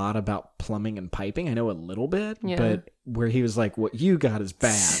a lot about plumbing and piping. I know a little bit, but where he was like, "What you got is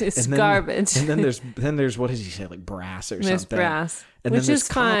bad. It's and then, garbage." And then there's what does he say, like brass or There's something? brass, and which then is there's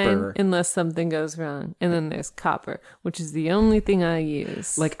fine copper. unless something goes wrong. And then there's copper, which is the only thing I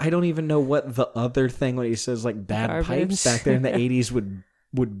use. Like, I don't even know what the other thing when he says like bad Garbage. pipes back there in the 80s would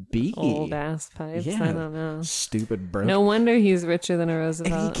be. Old ass pipes. Yeah, I don't know. Stupid broke. No wonder he's richer than a And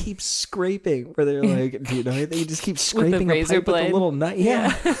Roosevelt. he keeps scraping where they're like, do you know anything? He just keeps scraping a razor pipe with blade. a little knife.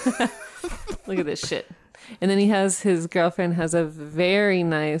 Yeah. Look at this shit. And then his girlfriend has a very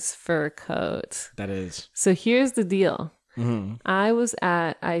nice fur coat. That is. So here's the deal. Mm-hmm.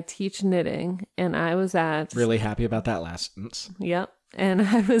 I teach knitting, and I was at Really happy about that last sentence. Yep. And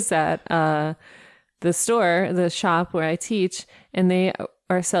I was at the shop where I teach, and they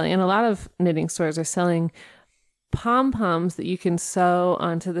are selling, and a lot of knitting stores are selling pom-poms that you can sew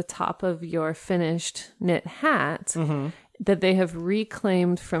onto the top of your finished knit hat that they have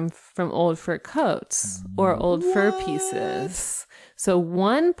reclaimed from old fur coats or old fur pieces. So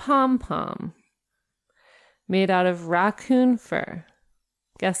one pom-pom made out of raccoon fur.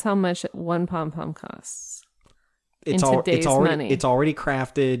 Guess how much one pom-pom costs? It's today's money. It's already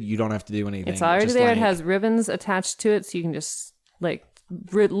crafted. You don't have to do anything. It's already Just there. like- It has ribbons attached to it, so you can just like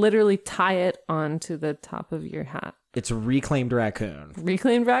literally tie it onto the top of your hat. It's a reclaimed raccoon.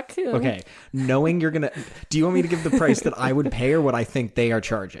 Reclaimed raccoon. Okay. Knowing you're going to... Do you want me to give the price that I would pay or what I think they are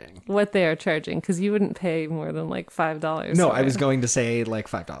charging? What they are charging, because you wouldn't pay more than like $5. No, for I was it. going to say like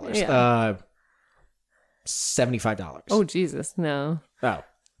 $5. Yeah. $75. Oh, Jesus, no. Oh.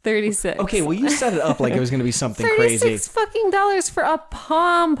 36. Okay, well, you set it up like it was going to be something 36 crazy. fucking dollars for a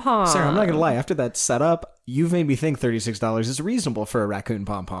pom-pom. Sarah, I'm not going to lie. After that setup, you've made me think $36 is reasonable for a raccoon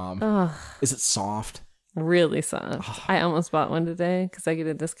pom-pom. Is it soft? Really soft. I almost bought one today because I get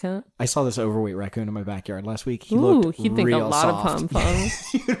a discount. I saw this overweight raccoon in my backyard last week. He Ooh, looked he'd think a real lot soft. of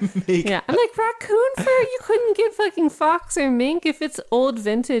pom-poms. Make- Yeah, I'm like, raccoon fur? You couldn't get fucking fox or mink if it's old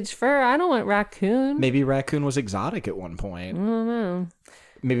vintage fur. I don't want raccoon. Maybe raccoon was exotic at one point. I don't know.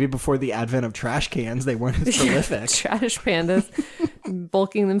 Maybe before the advent of trash cans, they weren't as prolific. Trash pandas.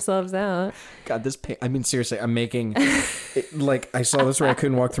 bulking themselves out. God, I mean, seriously, I'm making like I saw this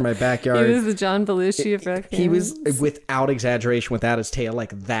raccoon walk through my backyard. He was the John Belushi of raccoons. He was, without exaggeration, without his tail,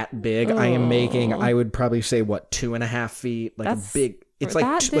 like that big. I am making, I would probably say, what, 2.5 feet, like That's a big. It's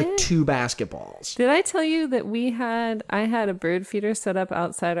like big? 2 basketballs. Did I tell you that I had a bird feeder set up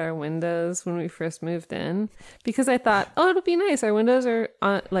outside our windows when we first moved in? Because I thought, oh, it'll be nice. Our windows are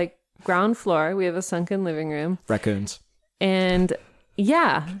on like ground floor. We have a sunken living room. Raccoons. And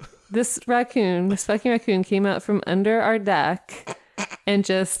yeah, this fucking raccoon came out from under our deck and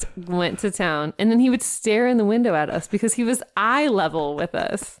just went to town. And then he would stare in the window at us because he was eye level with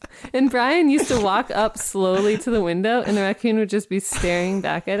us. And Brian used to walk up slowly to the window and the raccoon would just be staring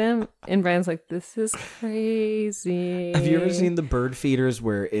back at him. And Brian's like, this is crazy. Have you ever seen the bird feeders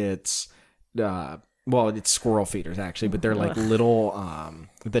where it's, well, it's squirrel feeders actually, but they're like little,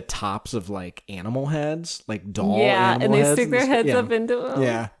 the tops of like animal heads, like doll animal and they heads. stick their heads up into them.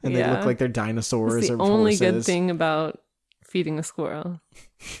 Yeah, and they look like they're dinosaurs. It's the or only horses. good thing about feeding a squirrel.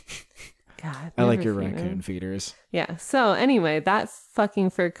 God, I like your raccoon feeders. Yeah. So anyway, that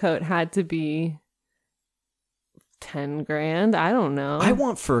fucking fur coat had to be 10 grand. I don't know. I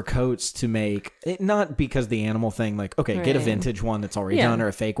want fur coats to make it, not because the animal thing, like, okay, get a vintage one that's already done or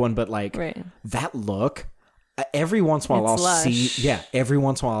a fake one, but like that look. Every once in a while every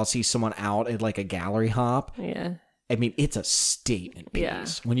once in a while I'll see someone out at like a gallery hop. Yeah. I mean, it's a statement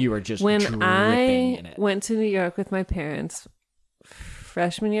piece when you are just when dripping I in it. Went to New York with my parents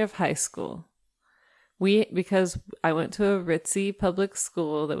freshman year of high school. Because I went to a ritzy public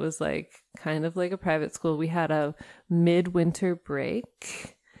school that was like kind of like a private school. We had a midwinter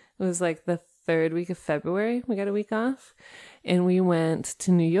break. It was like the 3rd week of February. We got a week off. And we went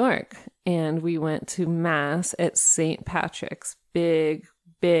to New York and we went to Mass at St. Patrick's, big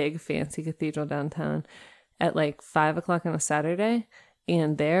fancy cathedral downtown, at like 5 o'clock on a Saturday.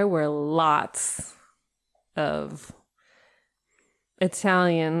 And there were lots of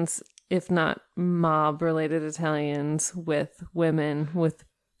Italians, if not mob related Italians, with women with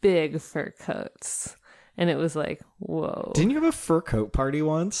big fur coats. And it was like, whoa. Didn't you have a fur coat party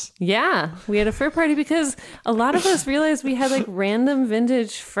once? Yeah, we had a fur party because a lot of us realized we had like random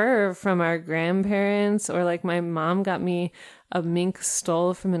vintage fur from our grandparents, or like my mom got me a mink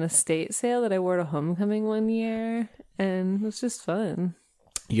stole from an estate sale that I wore to homecoming one year. And it was just fun.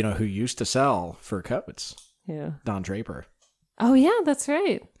 You know who used to sell fur coats? Yeah. Don Draper. Oh, yeah, that's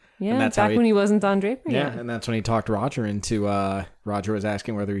right. Yeah, that's back when he wasn't Don Draper yet. yet. And that's when he talked Roger into, Roger was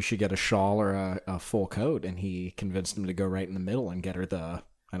asking whether he should get a shawl or a full coat, and he convinced him to go right in the middle and get her the,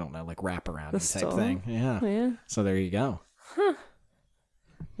 I don't know, like wraparound type thing. Yeah. So there you go. Huh.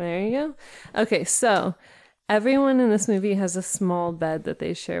 There you go. Okay, so everyone in this movie has a small bed that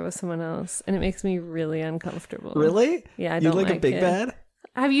they share with someone else, and it makes me really uncomfortable. Really? Yeah, I don't like a big bed?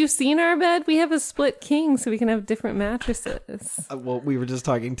 Have you seen our bed? We have a split king, so we can have different mattresses. Well, we were just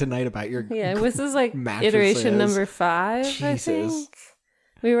talking tonight about your this is like mattresses. Iteration number 5, Jesus. I think.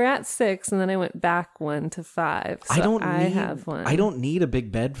 We were at 6, and then I went back 1 to 5. So I have one. I don't need a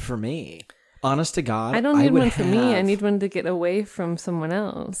big bed for me. Honest to God, I don't need one for me. I need one to get away from someone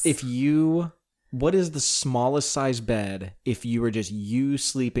else. What is the smallest size bed if you were just you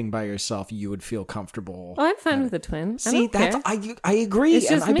sleeping by yourself, you would feel comfortable? Oh, I'm fine with a twin. See, I agree. It's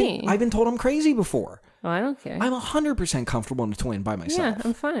just me. I've been told I'm crazy before. Oh, I don't care. I'm 100% comfortable in a twin by myself. Yeah,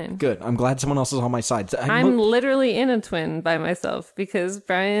 I'm fine. Good. I'm glad someone else is on my side. I'm literally in a twin by myself because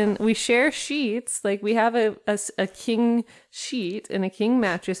Brian, we share sheets. Like we have a king sheet and a king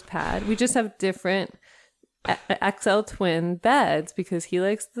mattress pad. We just have different XL twin beds because he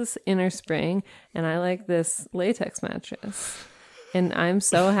likes this inner spring and I like this latex mattress. And I'm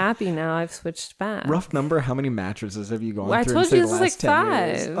so happy now I've switched back. Rough number, how many mattresses have you gone through? I told you this is like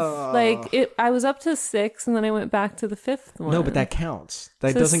 5. Like I was up to 6 and then I went back to the 5th one. No, but that counts.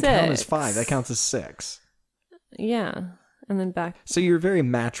 That doesn't count as 5. That counts as 6. Yeah. And then back. So you're very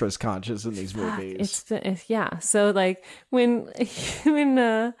mattress conscious in these movies. Yeah. So like when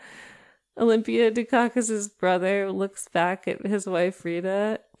Olympia Dukakis' brother looks back at his wife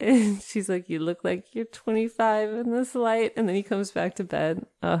Rita and she's like, you look like you're 25 in this light, and then he comes back to bed.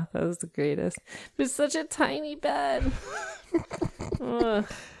 Oh, that was the greatest. But it's such a tiny bed.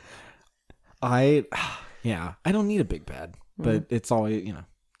 I don't need a big bed, but it's always,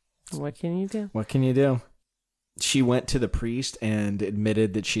 What can you do? What can you do? She went to the priest and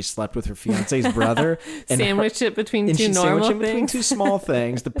admitted that she slept with her fiance's brother. And sandwiched it between two normal things. Between two small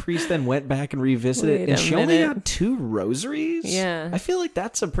things. The priest then went back and revisited it, and she only got 2 rosaries? Yeah. I feel like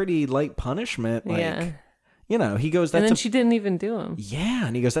that's a pretty light punishment. Like, You know, he goes, And that's then she didn't even do them. yeah,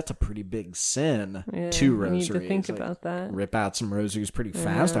 and he goes, that's a pretty big sin. Yeah, 2 I rosaries. need to think Like, about that. rip out some rosaries pretty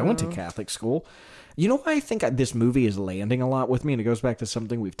fast. I went to Catholic school. You know why I think this movie is landing a lot with me, and it goes back to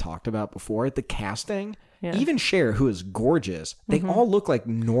something we've talked about before, the casting. Yeah. Even Cher, who is gorgeous, they all look like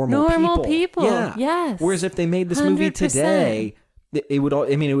normal people. Yeah. Yes. Whereas if they made this movie 100%. today, it would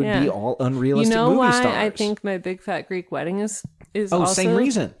all, I mean, it would be all unrealistic You know movie why stars. I think My Big Fat Greek Wedding is Oh, also... same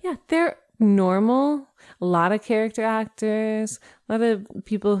reason. Yeah, they're normal. A lot of character actors. A lot of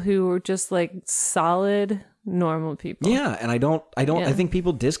people who were just like solid, normal people. Yeah, and I think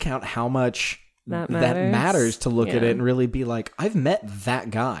people discount how much that matters to look at Yeah. it and really be like, I've met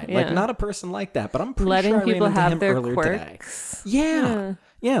that guy. Like, Yeah. not a person like that, but I'm pretty Letting sure I people ran into have him their earlier quirks. today.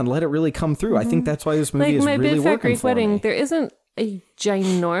 Yeah, and let it really come through. I think that's why this movie Like is My really Big Fat working Greek for Wedding, me. there isn't a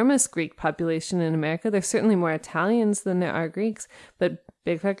ginormous Greek population in America. There's certainly more Italians than there are Greeks, but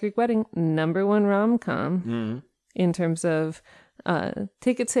Big Fat Greek Wedding, #1 rom-com in terms of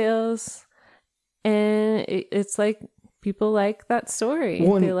ticket sales, and it's like people like that story.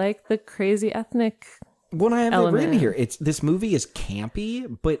 Well, They like the crazy ethnic. When I have it written element. here, this movie is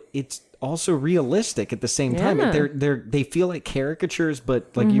campy, but it's also realistic at the same time. Yeah. They feel like caricatures,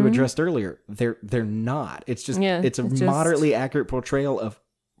 but like you addressed earlier, they're not. It's just it's a moderately accurate portrayal of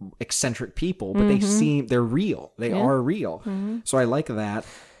eccentric people, but they're real. They are real. So I like that.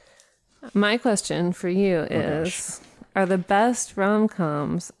 My question for you is: are the best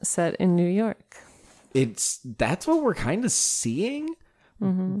rom-coms set in New York? That's what we're kind of seeing,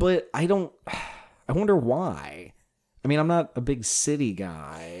 but I wonder why. I mean, I'm not a big city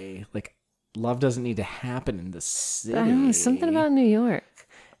guy. Like, love doesn't need to happen in the city. I don't know, something about New York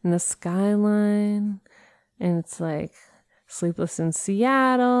and the skyline, and it's like Sleepless in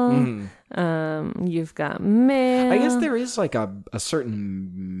Seattle. You've got Mail. I guess there is like a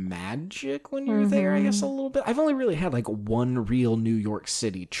certain magic when you're there, I guess a little bit. I've only really had like one real New York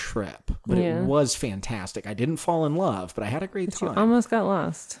City trip, but it was fantastic. I didn't fall in love, but I had a great time. Almost got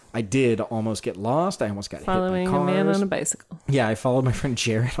lost. I did almost get lost. I almost got Following hit by a man cars. on a bicycle. Yeah, I followed my friend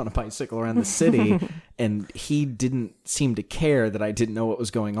Jared on a bicycle around the city, and he didn't seem to care that I didn't know what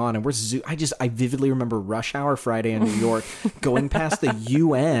was going on. And I vividly remember rush hour Friday in New York, going past the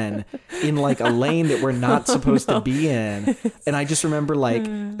UN in like a lane that we're not supposed to be in. And I just remember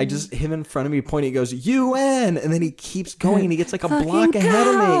him in front of me pointing, he goes, UN, and then he keeps going and he gets like a block ahead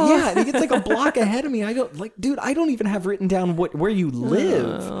of me. Yeah, and he gets like a block ahead of me. I go, like, dude, I don't even have written down where you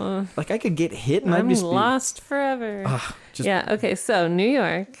live. Like, I could get hit and I'd just be lost forever. Yeah, okay, so New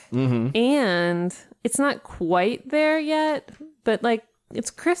York, and it's not quite there yet, but like it's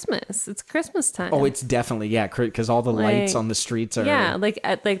Christmas. It's Christmas time. Oh, it's definitely, yeah, because all the lights on the streets are... Yeah, like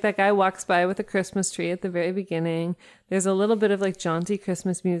that guy walks by with a Christmas tree at the very beginning. There's a little bit of like jaunty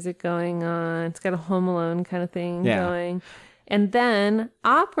Christmas music going on. It's got a Home Alone kind of thing going. And then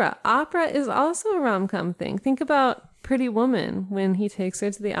opera. Opera is also a rom-com thing. Think about Pretty Woman when he takes her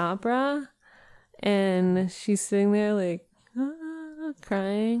to the opera and she's sitting there like...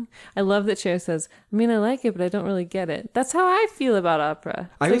 crying. I love that Cher says, I mean, I like it, but I don't really get it. That's how I feel about opera.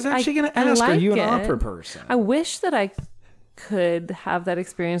 I was actually going to ask, are you an opera person? I wish that I could have that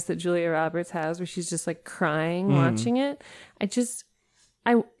experience that Julia Roberts has where she's just like crying watching it.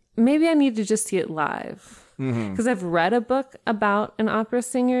 Maybe I need to just see it live. Because I've read a book about an opera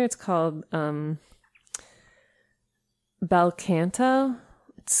singer. It's called Bel Canto.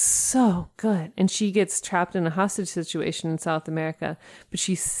 It's so good. And she gets trapped in a hostage situation in South America, but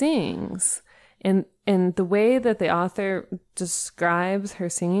she sings. And the way that the author describes her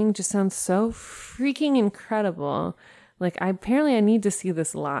singing just sounds so freaking incredible. Like, apparently I need to see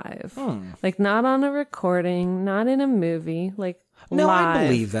this live. Like, not on a recording, not in a movie, like No, live, I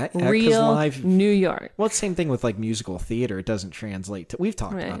believe that. Yeah, 'cause real live- New York. Well, it's the same thing with like musical theater. It doesn't translate to. We've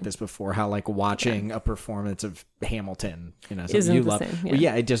talked about this before. How like watching a performance of Hamilton, something Isn't you the love. same, Well,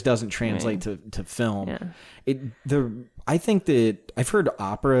 yeah, it just doesn't translate to film. I think that I've heard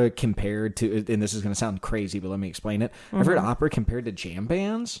opera compared to, and this is going to sound crazy, but let me explain it. I've heard opera compared to jam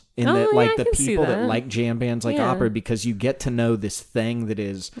bands in that like I the can see people that that. like jam bands like opera because you get to know this thing that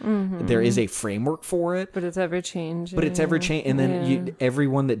is there is a framework for it. But it's ever changing. But it's ever changing, and then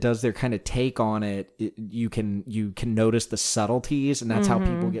everyone that does their kind of take on it, you can notice the subtleties, and that's how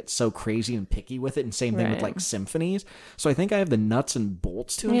people get so crazy and picky with it. And same thing with like symphonies. So I think I have the nuts and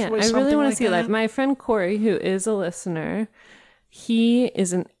bolts to enjoy I something really want to like see it that. live. My friend Corey, who is a listener, he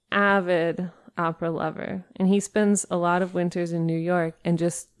is an avid opera lover, and he spends a lot of winters in New York and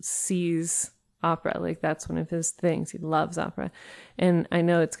just sees opera. Like that's one of his things. He loves opera. And I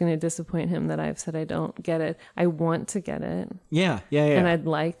know it's going to disappoint him that I've said I don't get it. I want to get it. Yeah. And I'd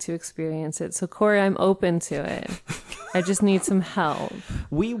like to experience it. So Corey, I'm open to it. I just need some help.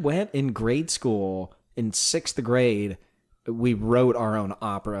 We went in grade school in 6th grade. We wrote our own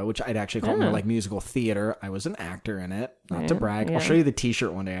opera, which I'd actually call more like musical theater. I was an actor in it, not to brag. I'll show you the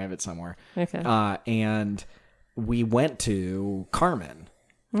t-shirt one day. I have it somewhere. Okay. And we went to Carmen.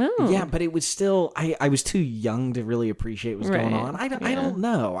 Oh. Yeah, but it was still, I was too young to really appreciate what was going on. I don't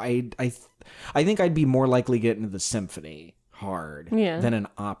know. I think I'd be more likely to get into the symphony hard than an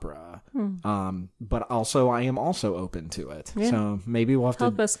opera. But also I am also open to it. So maybe we'll have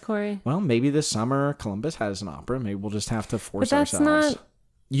help us, Corey. Well, maybe this summer Columbus has an opera. Maybe we'll just have to force ourselves. Not,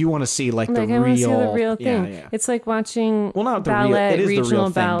 you want to see like I the want to see the real thing. Yeah. It's like watching not the ballet, real. It is regional the real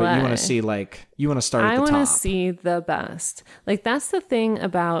thing, ballet. but you want to see you want to start at the top. I want to see the best. Like that's the thing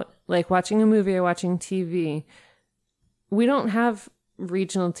about like watching a movie or watching TV. We don't have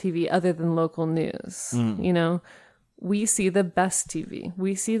regional TV other than local news. You know, we see the best TV.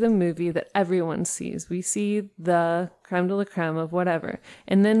 We see the movie that everyone sees. We see the creme de la creme of whatever.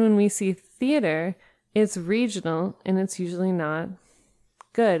 And then when we see theater, it's regional and it's usually not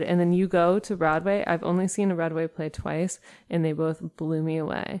good. And then you go to Broadway. I've only seen a Broadway play twice and they both blew me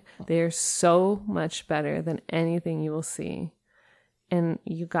away. They are so much better than anything you will see. And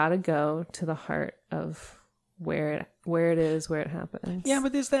you got to go to the heart of where it is, where it happens. Yeah,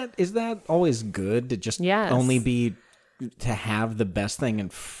 but is that always good to just only be to have the best thing in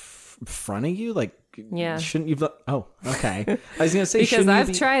front of you? Like, shouldn't you? Oh, okay. I was gonna say because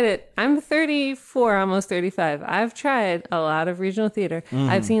I've tried it. I'm 34, almost 35. I've tried a lot of regional theater.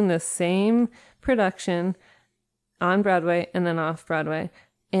 I've seen the same production on Broadway and then off Broadway,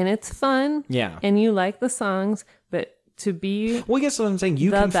 and it's fun. Yeah, and you like the songs, but to be I guess what I'm saying,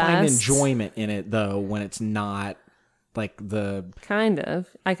 you can find best, enjoyment in it though when it's not like the kind of.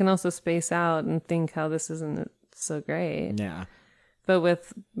 I can also space out and think how this isn't so great. Yeah, but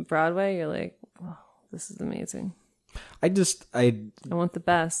with Broadway, you're like, oh, this is amazing. I want the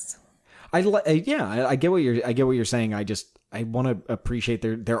best. I get what you're saying. I want to appreciate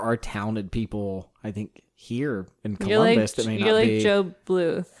there are talented people. I think here in Columbus that may not be. You're like Joe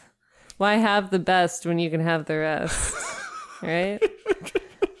Bluth. Why have the best when you can have the rest? Right?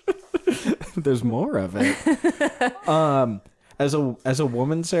 There's more of it. As a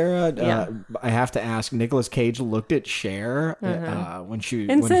woman, Sarah, I have to ask. Nicolas Cage looked at Cher when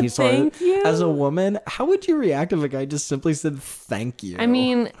he saw thank you. As a woman, how would you react if a guy just simply said thank you? I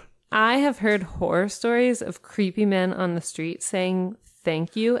mean, I have heard horror stories of creepy men on the street saying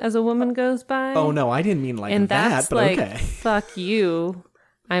thank you as a woman goes by. Oh no, I didn't mean like and that. That's but like, okay. Fuck you.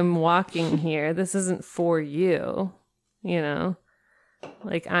 I'm walking here. This isn't for you. You know.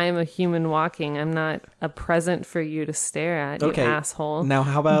 Like, I'm a human walking. I'm not a present for you to stare at, you asshole. Now,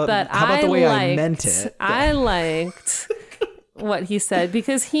 how about the way I meant it? I liked what he said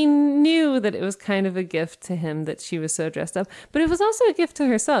because he knew that it was kind of a gift to him that she was so dressed up. But it was also a gift to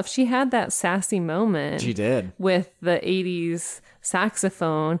herself. She had that sassy moment. She did. With the 80s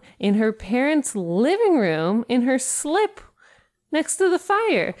saxophone in her parents' living room in her slip next to the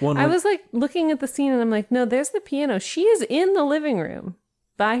fire. I was like looking at the scene and I'm like, no, there's the piano. She is in the living room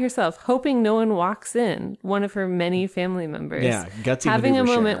by herself, hoping no one walks in, one of her many family members. Yeah, gutsy having a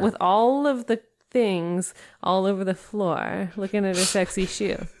moment Cher. with all of the things all over the floor, looking at her sexy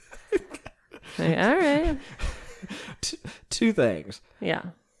shoe. Like, all right. Two things. Yeah.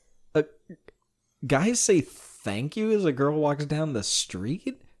 Guys say thank you as a girl walks down the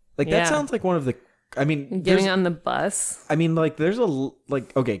street? Like, that sounds like one of the... I mean, getting on the bus. I mean, like, there's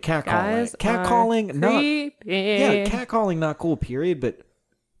catcalling. Catcalling, catcalling, not cool, period, but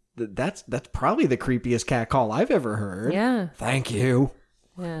that's probably the creepiest catcall I've ever heard. Yeah. Thank you.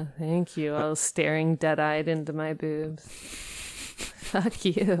 Yeah, thank you. I was staring dead-eyed into my boobs. Fuck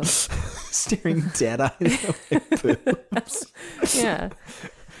you. Staring dead-eyed into my boobs. Yeah.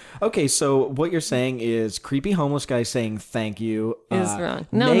 Okay, so what you're saying is creepy homeless guy saying thank you is wrong.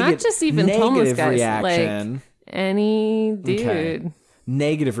 No, not just even homeless guys. Reaction. Like any dude. Okay.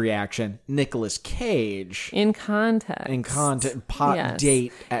 Negative reaction. Nicolas Cage. In context.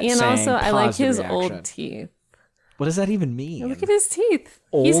 Date at and saying also, I like his reaction. old teeth. What does that even mean? Look at his teeth.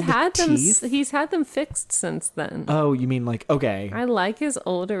 Old teeth? He's had them fixed since then. Oh, you mean like, okay. I like his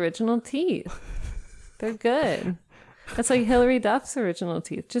old original teeth. They're good. That's like Hillary Duff's original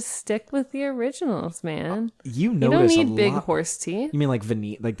teeth. Just stick with the originals, man. You don't need big horse teeth. You mean like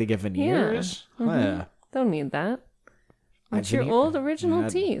like they get veneers? Yeah. Mm-hmm. Don't need that. It's your old original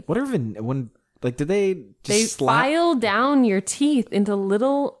teeth. What are Like, did they just They file down your teeth into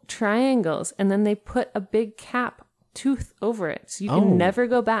little triangles, and then they put a big cap tooth over it, so you can never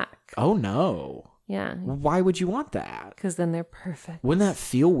go back. Oh, no. Yeah. Why would you want that? Because then they're perfect. Wouldn't that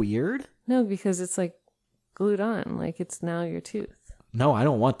feel weird? No, because it's like glued on, like it's now your tooth. No, I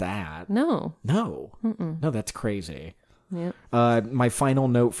don't want that. No. No. No, that's crazy. Yeah. My final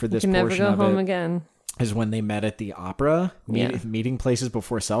note for this You can portion never go of home it again. is when they met at the opera, meeting places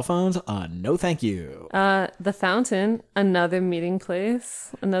before cell phones. No, thank you. The Fountain, another meeting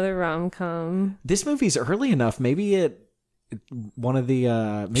place, another rom-com. This movie's early enough. Maybe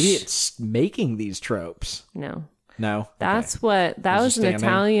maybe it's making these tropes. No. No, That's okay. that was an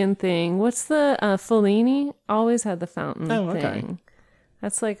Italian thing. What's the Fellini? Always had the fountain thing.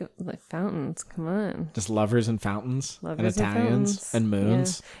 That's like fountains. Come on. Just lovers and fountains. Lovers and Italians fountains. and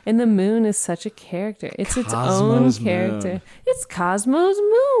moons. Yeah. And the moon is such a character. It's its Cosmo's own character. moon. It's Cosmo's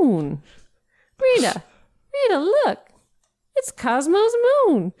moon. Rita, look. It's Cosmo's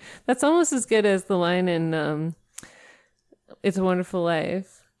moon. That's almost as good as the line in It's a Wonderful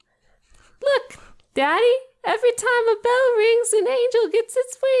Life. Look, Daddy, every time a bell rings, an angel gets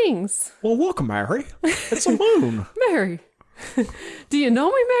its wings. Well, look, Mary. It's a moon. Mary. Do you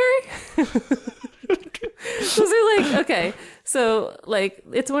know me, Mary? So they're like, okay, so like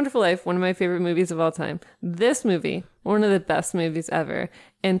It's a Wonderful Life, one of my favorite movies of all time. This movie, one of the best movies ever,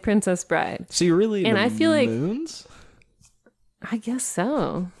 and Princess Bride. So you're really and into I feel like moons? I guess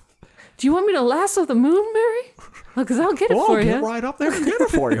so. Do you want me to lasso the moon, Mary? Because I'll get it Well, for I'll you. get right up there and get it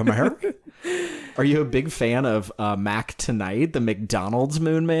for you, Mary. Are you a big fan of Mac Tonight, the McDonald's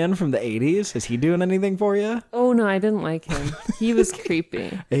moon man from the 80s? Is he doing anything for you? Oh, no, I didn't like him. He was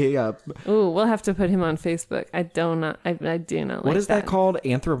creepy. Hey, Oh, we'll have to put him on Facebook. I do not like what is that called?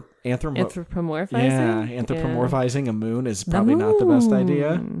 Anthropomorphizing? Yeah, anthropomorphizing a moon is probably not the best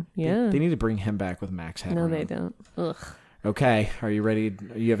idea. Yeah. They need to bring him back with Max Headroom. No, they don't. Ugh. Okay, are you ready?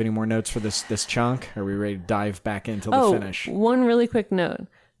 Do you have any more notes for this chunk? Are we ready to dive back into the finish? One really quick note.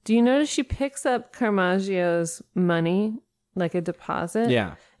 Do you notice she picks up Carmaggio's money, like a deposit?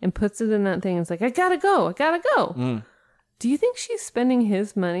 Yeah. And puts it in that thing and it's like, I gotta go. Do you think she's spending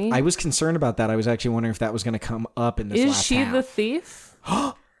his money? I was concerned about that. I was actually wondering if that was going to come up in this Is last she half. the thief?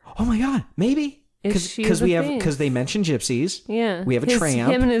 Oh my God, maybe. Is she the thief? Because they mentioned gypsies. Yeah. We have a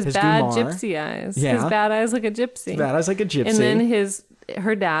tramp. Him and his bad Gumar. gypsy eyes. Yeah. His bad eyes like a gypsy. Bad eyes like a gypsy. And then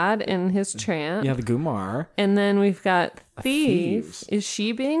her dad and his tramp. Yeah, the Gumar. And then we've got Thieves. thieves. Is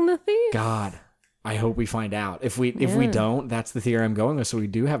she being the thief? God, I hope we find out. If we don't, that's the theory I'm going with. So we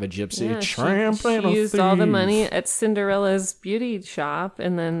do have a gypsy, a tramp, and a she used all the thief. money at Cinderella's beauty shop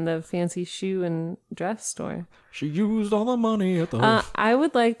and then the fancy shoe and dress store. She used all the money at the. I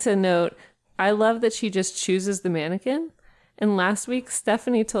would like to note, I love that she just chooses the mannequin. And last week,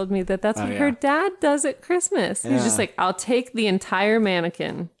 Stephanie told me that that's what her dad does at Christmas. He's just like, I'll take the entire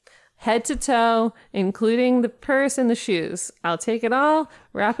mannequin, head to toe, including the purse and the shoes. I'll take it all,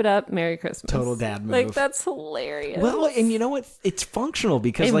 wrap it up, Merry Christmas. Total dad move. Like, that's hilarious. Well, and you know what? It's functional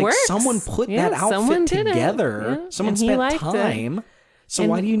because It like works. someone put Yeah, that outfit someone did it. together. Yeah, Someone and he spent liked it. time. So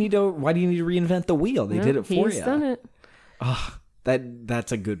And- why do you need to reinvent the wheel? They did it for He's you. done it.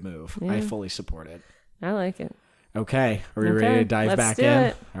 That's a good move. Yeah. I fully support it. I like it. Okay, are we Okay, ready to dive let's back do in?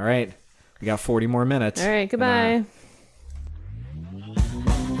 it. All right, we got 40 more minutes. All right, goodbye.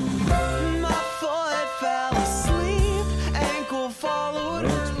 My foot fell asleep, ankle followed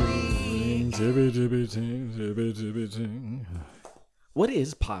me. What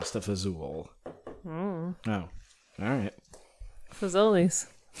is pasta fazool? Oh, all right. Fazoli's.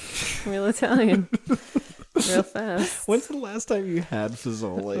 Real Italian. Real fast. When's the last time you had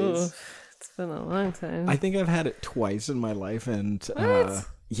fazoli's? Ooh, it's been a long time. I think I've had it twice in my life, and What?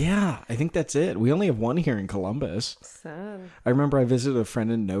 yeah, I think that's it. We only have one here in Columbus. Sad. I remember I visited a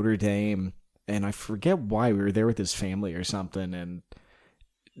friend in Notre Dame, and I forget why. We were there with his family or something, and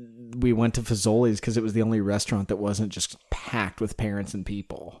we went to Fazoli's because it was the only restaurant that wasn't just packed with parents and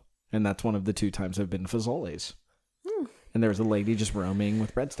people. And that's one of the 2 times I've been to Fazoli's. And there was a lady just roaming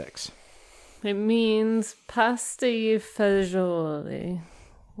with breadsticks. It means pasta e fagioli,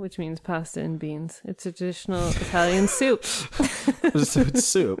 which means pasta and beans. It's a traditional Italian soup. So it's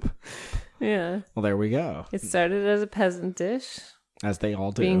soup. Yeah. Well, there we go. It started as a peasant dish, As they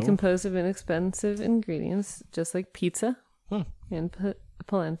all do. being composed of inexpensive ingredients, just like pizza and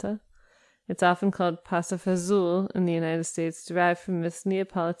polenta. It's often called pasta fazool in the United States, derived from its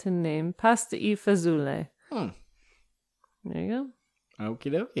Neapolitan name, pasta e fazoole. There you go.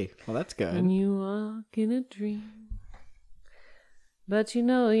 Okie dokie. Well, that's good. When you walk in a dream, but you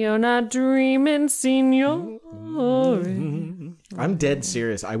know you're not dreaming, signore. I'm dead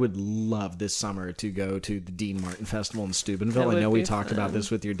serious. I would love this summer to go to the Dean Martin Festival in Steubenville. I would know we be talked about fun.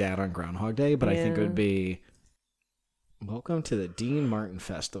 this with your dad on Groundhog Day, but I think it Yeah. would be welcome to the Dean Martin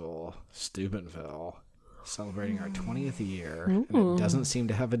Festival, Steubenville, celebrating our 20th year. And it doesn't seem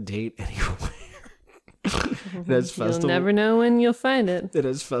to have a date anywhere. It has You'll festival. never know when you'll find it. It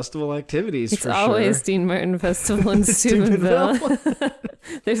has festival activities It's for always sure. Dean Martin Festival in Steubenville.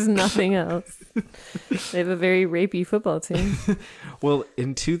 There's nothing else. They have a very rapey football team. Well,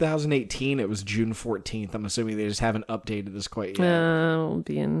 in 2018, it was June 14th. I'm assuming they just haven't updated this quite yet. We'll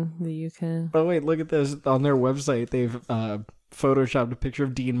be in the UK. Oh wait, look at this on their website. They've photoshopped a picture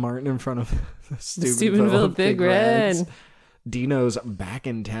of Dean Martin in front of the Steubenville Big Red. Dino's back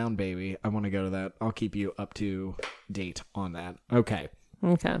in town, baby. I want to go to that. I'll keep you up to date on that. Okay,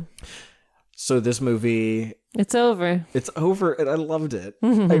 Okay. so this movie, It's over. it's over, and I loved it. I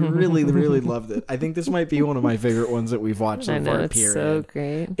really, really loved it. I think this might be one of my favorite ones that we've watched so I know, far. it's Period. so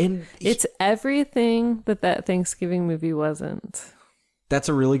great. And It's everything that Thanksgiving movie wasn't. that's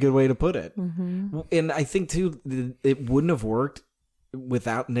a really good way to put it. Mm-hmm. And I think too, it wouldn't have worked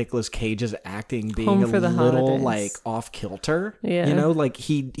without Nicolas Cage's acting being Home a for the little holidays. like off kilter. Yeah. You know, like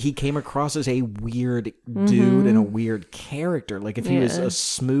he came across as a weird dude and a weird character. Like if he was Yeah. a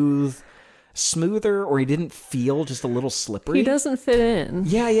smoother, or he didn't feel just a little slippery. He doesn't fit in.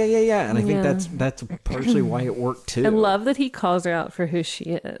 Yeah. And I think Yeah. that's partially why it worked too. I love that he calls her out for who she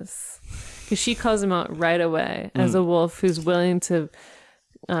is. Because she calls him out right away as a wolf who's willing to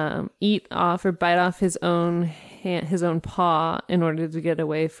eat off or bite off his own hand, his own paw in order to get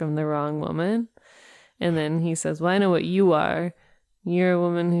away from the wrong woman. And then he says, well, I know what you are. You're a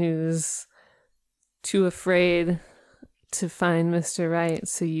woman who's too afraid to find Mr. Right,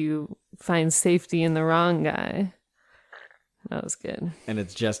 so you find safety in the wrong guy. That was good. And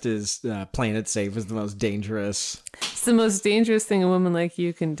it's just as playing it safe is the most dangerous. It's the most dangerous thing a woman like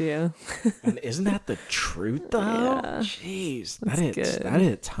you can do. And isn't that the truth, though? Yeah. Jeez, That's good. that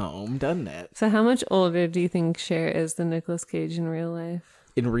hits home, doesn't it? So how much older do you think Cher is than Nicolas Cage in real life?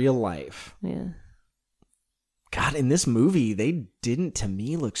 In real life, Yeah. God, in this movie, they didn't, to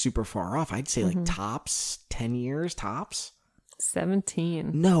me, look super far off. I'd say Mm-hmm. like tops, 10 years, tops.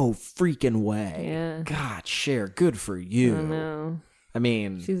 17. No freaking way. Yeah. God, Cher, good for you. I know. I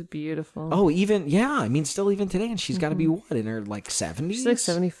mean, She's beautiful. oh, even, yeah, I mean, still even today, and she's got to be what, in her like 70s? Mm-hmm. She's like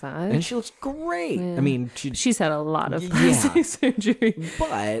 75. And she looks great. Yeah. I mean, She's had a lot of Yeah. plastic surgery.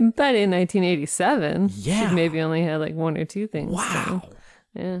 but, But in 1987, Yeah. she maybe only had like one or two things. wow. So,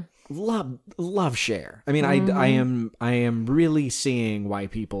 yeah. Love Cher. I mean, Mm-hmm. I am really seeing why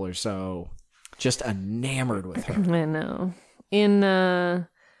people are so just enamored with her. I know. In the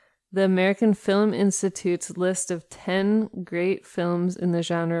American Film Institute's list of 10 great films in the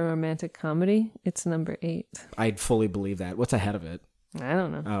genre romantic comedy, it's number 8. I'd fully believe that. What's ahead of it? I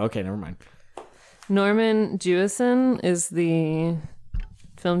don't know. Oh, okay, never mind. Norman Jewison is the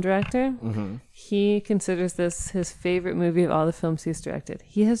film director. Mm-hmm. He considers this his favorite movie of all the films he's directed.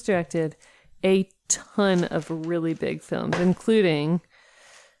 He has directed a ton of really big films, including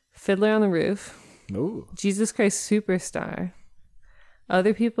Fiddler on the Roof, Ooh. Jesus Christ Superstar,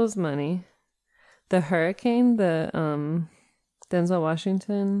 Other People's Money, The Hurricane, the Denzel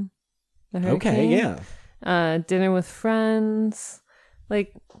Washington, The Hurricane. Okay, yeah. Dinner with Friends,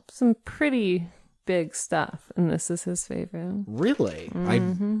 like some pretty big stuff, and this is his favorite. Really?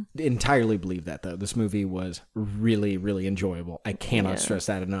 Mm-hmm. I entirely believe that, though. This movie was really, really enjoyable. I cannot Yeah. stress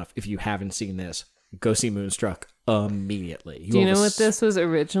that enough. If you haven't seen this, go see Moonstruck immediately. Do you will know have what this was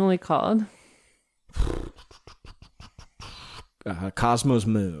originally called? Cosmos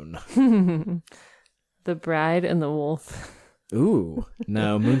Moon. The Bride and the Wolf. Ooh.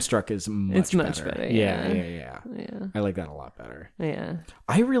 No, Moonstruck is much It's better. much better, Yeah, yeah. yeah. Yeah. I like that a lot better. Yeah.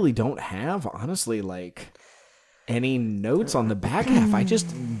 I really don't have, honestly, like any notes on the back half. I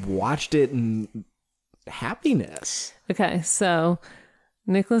just watched it in happiness. Okay, so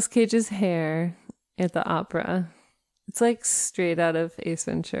Nicolas Cage's hair at the opera. It's like straight out of Ace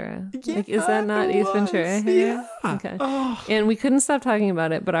Ventura. Like, is that not it Ace was, Ventura hair? yeah. Okay. Oh. And we couldn't stop talking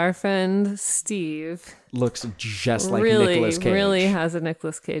about it, but our friend Steve Looks just like really, Nicolas Cage. really has a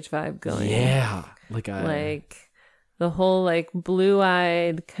Nicolas Cage vibe going. Yeah. Like a Like the whole like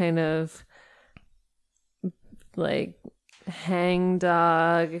blue-eyed kind of like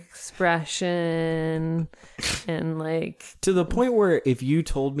hangdog expression and like to the point where if you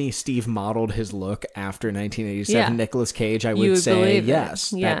told me Steve modeled his look after 1987 Yeah. Nicolas Cage, I You would would say believe it.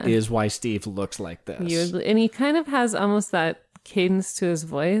 yes. Yeah. That is why Steve looks like this. and he kind of has almost that cadence to his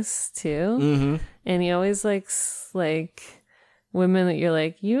voice too. Mm-hmm. And he always likes like women that you're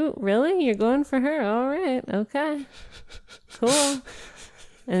like, you really? You're going for her? All right. Okay. Cool.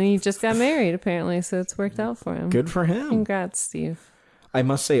 And he just got married, apparently, so it's worked out for him. Good for him. Congrats, Steve. I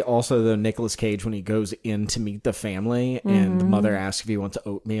must say also, though, Nicolas Cage, when he goes in to meet the family and the mother asks if he wants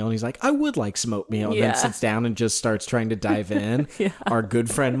oatmeal, and he's like, I would like some oatmeal, and Yeah. then sits down and just starts trying to dive in. Our good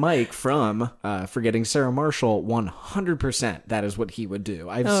friend Mike from Forgetting Sarah Marshall, 100% that is what he would do.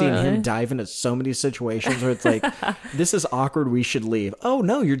 I've seen really? him dive into so many situations where it's like, this is awkward, we should leave. Oh,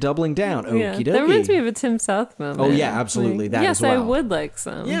 no, you're doubling down. Yeah. Okie That reminds me dokie. of a Tim South moment. Oh, yeah, absolutely. That yes, as well. I would like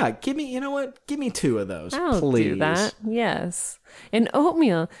some. Yeah, give me, you know what? Give me 2 of those, I'll please. do that. Yes. And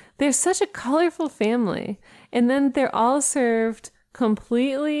oatmeal. They're such a colorful family. And then they're all served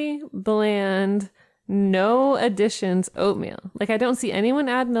completely bland, no additions oatmeal. Like, I don't see anyone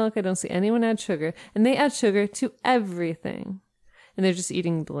add milk. I don't see anyone add sugar. And they add sugar to everything. And they're just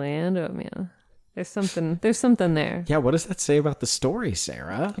eating bland oatmeal. There's something there. Yeah, what does that say about the story,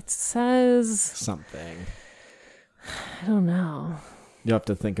 Sarah? It says, Something. I don't know. You'll have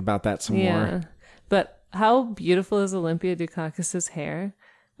to think about that some Yeah. more. But how beautiful is Olympia Dukakis's hair?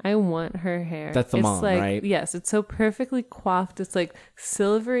 I want her hair. That's the it's mom, like, right? Yes, it's so perfectly coiffed. It's like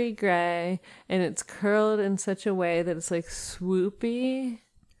silvery gray, and it's curled in such a way that it's like swoopy.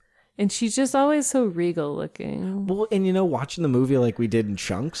 And she's just always so regal looking. Well, and you know, watching the movie like we did in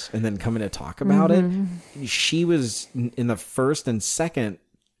chunks and then coming to talk about it, she was in the first and second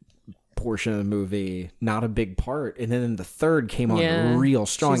portion of the movie not a big part, and then in the third came on Yeah, real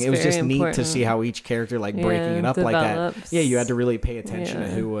strong. she's It was just very neat to important. see how each character like breaking Yeah, it up like that. develops. Yeah, you had to really pay attention to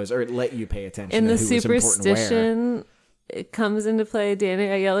Yeah. who was, or it let you pay attention And to the who was important where. superstition, it comes into play. Danny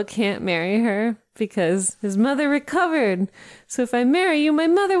Aiello can't marry her because his mother recovered. So if I marry you, my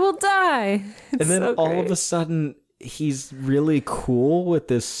mother will die. It's And then so all of great. a sudden, he's really cool with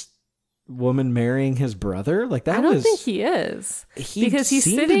this woman marrying his brother. Like that I don't was. think he is. He Because he's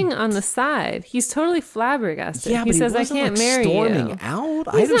seemed sitting to- on the side. He's totally flabbergasted. Yeah, he but says, I wasn't, can't like, marry storming you. out.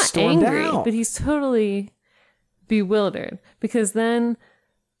 He's I'd have not stormed angry, out. but he's totally bewildered. Because then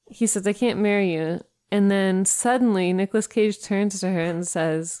he says, I can't marry you. And then suddenly Nicolas Cage turns to her and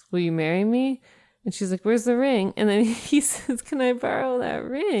says, will you marry me? And she's like, where's the ring? And then he says, can I borrow that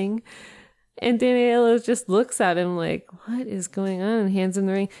ring? And Danny Aiello just looks at him like, what is going on? And hands him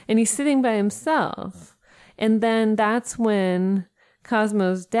the ring. And he's sitting by himself. And then that's when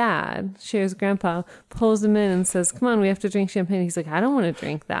Cosmo's dad, Cher's grandpa, pulls him in and says, come on, we have to drink champagne. He's like, I don't want to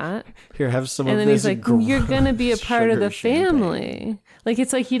drink that. Here, have some And of then this. he's like, you're going to be a part of sugar the champagne. family. Like,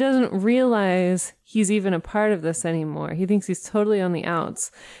 it's like he doesn't realize he's even a part of this anymore. He thinks he's totally on the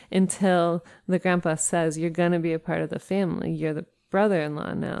outs until the grandpa says, you're going to be a part of the family. You're the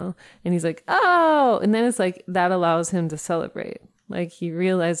brother-in-law now. And he's like, oh, and then it's like that allows him to celebrate. Like he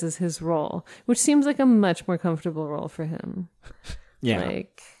realizes his role, which seems like a much more comfortable role for him. Yeah,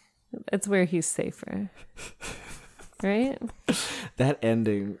 Like it's where he's safer. Right? that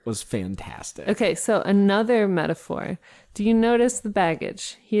ending was fantastic. Okay, so another metaphor. Do you notice the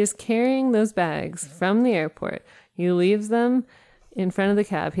baggage? He is carrying those bags from the airport. He leaves them in front of the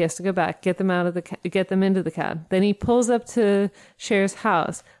cab. He has to go back, get them out of the get them into the cab. Then he pulls up to Cher's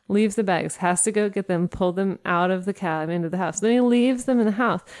house, leaves the bags, has to go get them, pull them out of the cab into the house. Then he leaves them in the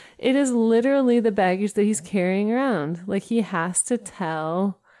house. It is literally the baggage that he's carrying around. Like he has to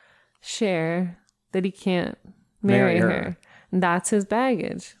tell Cher that he can't marry her. And that's his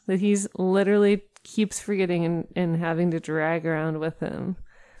baggage that he's literally keeps forgetting and having to drag around with him.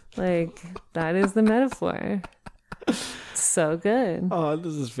 Like that is the metaphor. So good. Oh,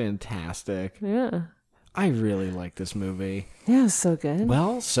 this is fantastic. Yeah. I really like this movie. Yeah, it was so good.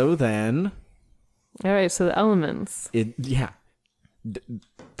 Well, so then All right, so the elements.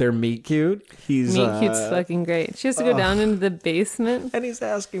 They're meet cute. He's Meat cute's fucking great. She has to go down into the basement. and he's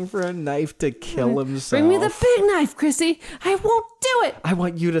asking for a knife to kill himself. Bring me the big knife, Chrissy. I won't do it. I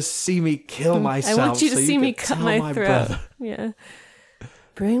want you to see me kill I myself. want you to so see me can cut tell my throat. brother. Yeah.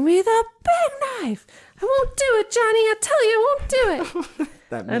 Bring me the big knife. I won't do it, Johnny. I tell you, I won't do it.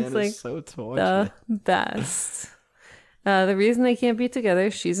 That man That's is like so tortured. The best. The reason they can't be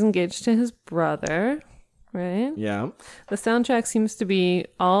together, she's engaged to his brother, right? Yeah. The soundtrack seems to be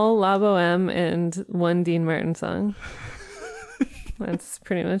all La Boheme and one Dean Martin song. That's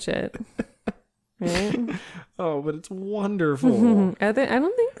pretty much it. Right? Oh, but it's wonderful. I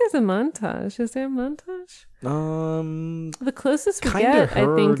don't think there's a montage. Is there a montage? The closest we Kinda get,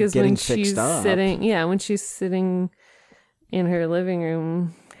 I think, her is when getting she's fixed up. sitting. Yeah, when she's sitting in her living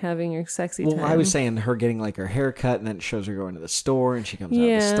room having her sexy Well, time. I was saying her getting like her hair cut, and then it shows her going to the store, and she comes out of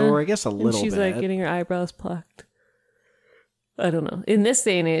Yeah. the store. I guess a and little she's bit. like getting her eyebrows plucked. I don't know. In this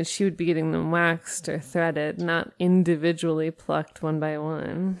day and age, she would be getting them waxed or threaded, not individually plucked one by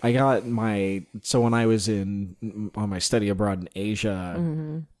one. I got so when I was on my study abroad in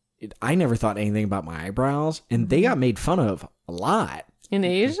Asia, I never thought anything about my eyebrows, and they got made fun of a lot. In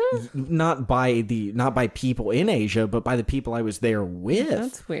Asia? Not by people in Asia, but by the people I was there with.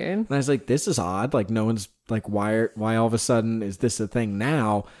 That's weird. And I was like, this is odd. Like, no one's like, why all of a sudden is this a thing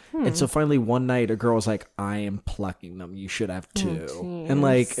now? And so finally one night a girl was like, I am plucking them. You should have too. And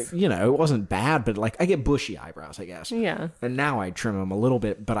like, you know, it wasn't bad, but like I get bushy eyebrows, I guess. Yeah. And now I trim them a little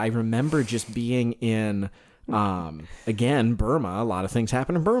bit, but I remember just being in again, Burma. A lot of things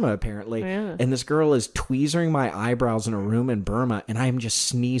happen in Burma apparently. Yeah. And this girl is tweezering my eyebrows in a room in Burma, and I'm just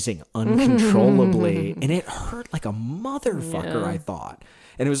sneezing uncontrollably, and it hurt like a motherfucker. Yeah. I thought.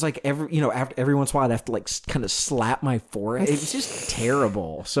 And it was like every once in a while I'd have to like kind of slap my forehead. It was just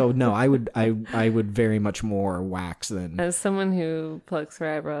terrible. So no, I would very much more wax than As someone who plucks her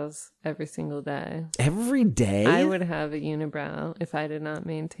eyebrows every single day, every day. I would have a unibrow if I did not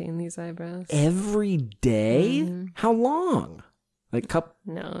maintain these eyebrows. Every day? How long? Like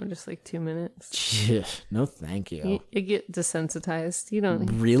No, just like 2 minutes. No, thank you. You get desensitized. You don't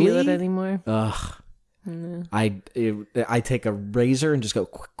Really? feel it anymore. Ugh. I take a razor and just go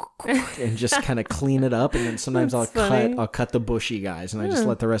and just kind of clean it up, and then sometimes That's funny. I'll cut the bushy guys, and I just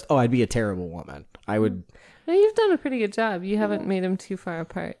let the rest. Oh, I'd be a terrible woman. I would. No, you've done a pretty good job. You haven't made them too far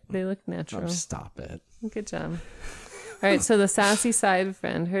apart. They look natural. Oh, stop it. Good job. All right, so the sassy side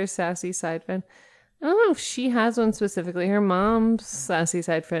friend, her sassy side friend. I don't know if she has one specifically. Her mom's sassy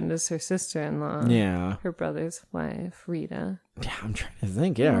side friend is her sister-in-law. Yeah. Her brother's wife, Rita. Yeah, I'm trying to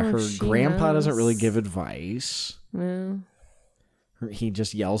think. Yeah, Oh, her she grandpa doesn't really knows. give advice. No. He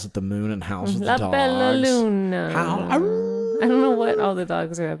just yells at the moon and howls at La the Bella dogs. Luna. I don't know what all the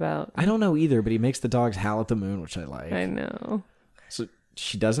dogs are about. I don't know either, but he makes the dogs howl at the moon, which I like. I know. So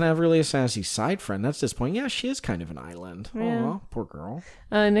she doesn't have really a sassy side friend. That's disappointing. Yeah, she is kind of an island. Yeah. Aw, poor girl.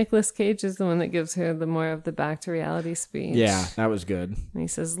 Nicolas Cage is the one that gives her the more of the back to reality speech. Yeah, that was good. And he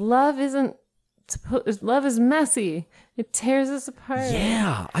says, love is messy. It tears us apart.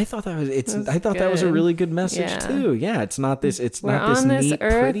 Yeah, I thought that was That's that was a good. really good message Yeah. too. Yeah, it's not this We're not this on this neat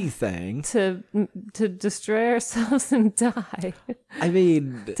earth pretty thing. To destroy ourselves and die. I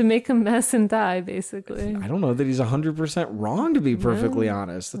mean, To make a mess and die, basically. I don't know that he's 100% wrong, to be perfectly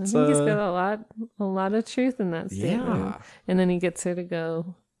honest. I It's think he's got a lot of truth in that statement. Yeah. And then he gets her to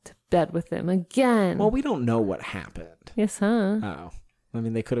go to bed with him again. well, we don't know what happened. Yes, huh? Oh, I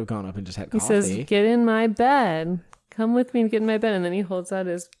mean, they could have gone up and just had He coffee. says, get in my bed. Come with me and get in my bed. And then he holds out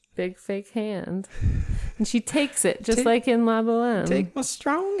his big fake hand. And she takes it, just like in La Boheme. Take my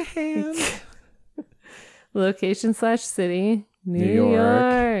strong hand. Location / city, New New York.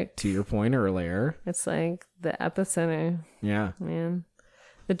 York. To your point earlier. It's like the epicenter, Yeah. man.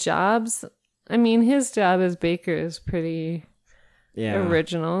 The jobs, I mean, his job as baker is pretty Yeah.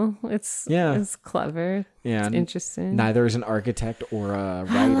 original. It's clever. Yeah. It's interesting. Neither is an architect or a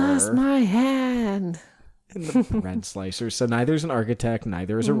I lost writer my hand. in the bread slicer. So neither is an architect,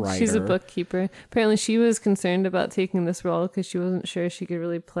 neither is a writer. She's a bookkeeper. Apparently, she was concerned about taking this role because she wasn't sure she could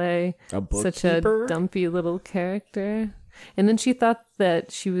really play A such a bookkeeper? dumpy little character. And then she thought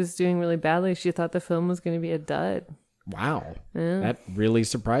that she was doing really badly. She thought the film was going to be a dud. Wow. That really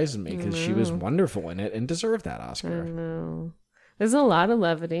surprised me because she was wonderful in it and deserved that Oscar. No. There's a lot of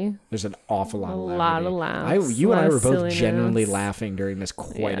levity. There's an awful lot A of levity. lot of laughs, You a and I lot were of both silliness. genuinely laughing during this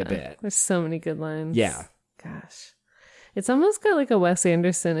quite a Yeah. bit. There's so many good lines. Yeah. Gosh. It's almost got like a Wes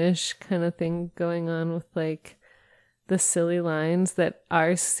Anderson-ish kind of thing going on with like the silly lines that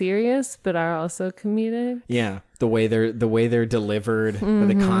are serious but are also comedic. Yeah. The way they're delivered, or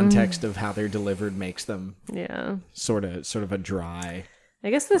the context of how they're delivered makes them Yeah. sort of a dry.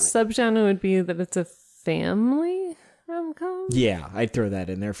 I guess the subgenre would be that it's a family rom-com. Yeah, I'd throw that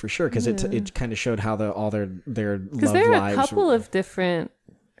in there for sure because it kind of showed how all their Because love there are a lives couple were. of different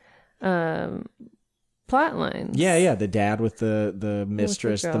plot lines. Yeah, the dad with the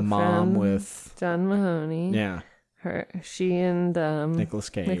mistress, the mom girlfriend, with John Mahoney. yeah, She and Nicolas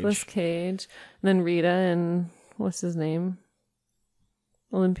Cage. Nicolas Cage. And then Rita and what's his name?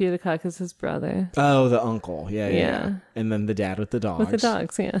 Olympia Dukakis' brother. Oh, the uncle. Yeah. Yeah. And then the dad with the dogs. With the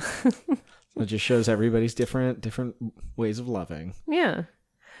dogs, yeah. It just shows everybody's different ways of loving. Yeah.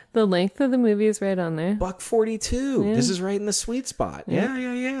 The length of the movie is right on there. $1.42. Yeah. This is right in the sweet spot.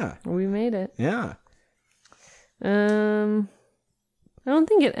 Yeah. We made it. Yeah. I don't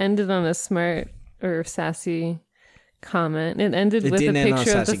think it ended on a smart or sassy comment. It ended with a didn't end on a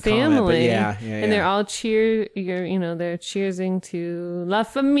picture of the sassy comment, but family. yeah. And they're all they're cheersing to La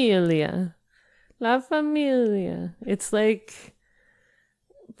Familia. La Familia. It's like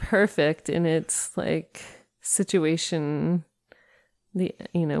perfect in its like situation.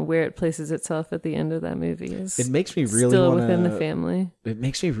 Where it places itself at the end of that movie is It makes me really still wanna, within the family. It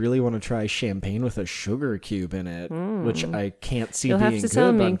makes me really want to try champagne with a sugar cube in it, which I can't see You'll being have to good.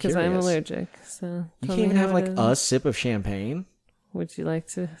 tell but me I'm because I'm curious. allergic. So You tell can't even me have how like it a is. sip of champagne. Would you like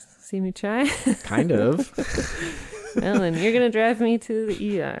to see me try? Kind of. Ellen, you're gonna drive me to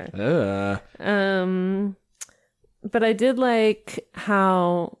the ER. But I did like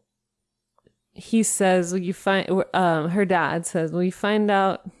how he says, her dad says, well, you find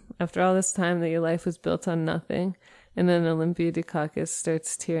out after all this time that your life was built on nothing. And then Olympia Dukakis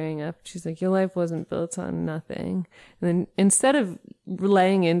starts tearing up. She's like, your life wasn't built on nothing. And then instead of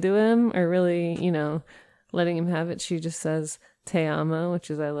laying into him or really, letting him have it, she just says, te amo, which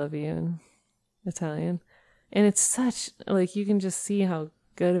is I love you in Italian. And it's such, like, you can just see how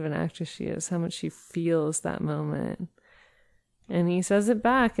good of an actress she is, how much she feels that moment. And he says it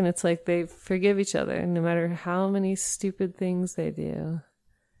back, and it's like they forgive each other no matter how many stupid things they do.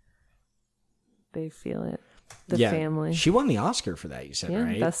 They feel it. The family. She won the Oscar for that, you said,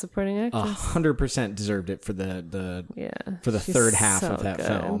 right? Best supporting actress. 100% deserved it for the She's third half so of that good.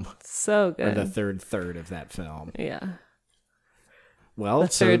 film. So good. Or the third of that film. Yeah. Well, The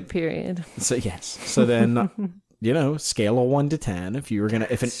third period. So yes. So then, scale of 1 to 10. If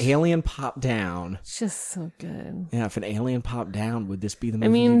an alien popped down, It's just so good. yeah, if an alien popped down, would this be the movie? I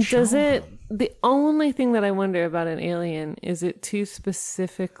mean, you'd does show it? them? The only thing that I wonder about an alien is it too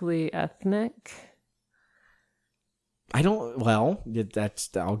specifically ethnic? I don't. Well,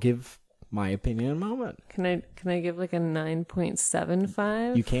 I'll give my opinion in a moment. Can I give like a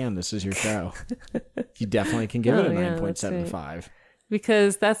 9.75? You can. This is your show. You definitely can give Oh, it a yeah, that's 9.75.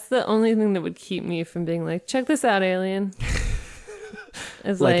 Because that's the only thing that would keep me from being like, check this out, alien.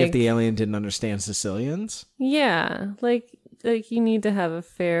 It's Like if the alien didn't understand Sicilians. yeah, like you need to have a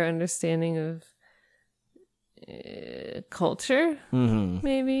fair understanding of culture,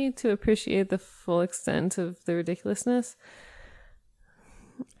 maybe, to appreciate the full extent of the ridiculousness.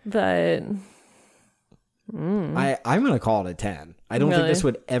 But I'm going to call it a 10. I don't think Really? this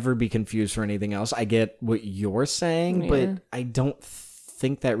would ever be confused for anything else. I get what you're saying, Yeah. but I don't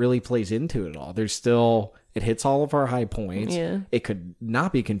think that really plays into it at all. There's still, it hits all of our high points. Yeah. It could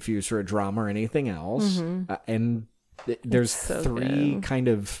not be confused for a drama or anything else. And there's so three good. kind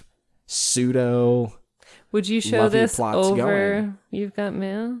of pseudo. would you show Lovey this plots over going. You've Got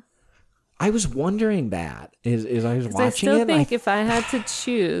Mail? I was wondering that as I was 'Cause watching I still it. think if I had to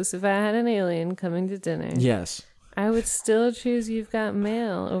choose, if I had an alien coming to dinner, yes. I would still choose You've Got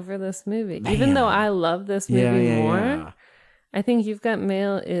Mail over this movie. Man. Even though I love this movie Yeah. more, I think You've Got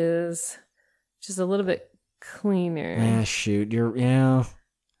Mail is just a little bit cleaner. Yeah, shoot. Yeah,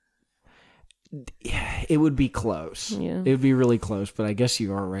 it would be close. Yeah. It would be really close, but I guess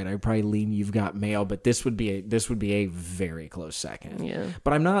you are right. I'd probably lean You've Got Mail, but this would be a very close second. Yeah.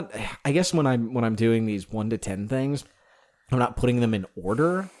 But I'm not. I guess when I'm doing these 1 to 10 things, I'm not putting them in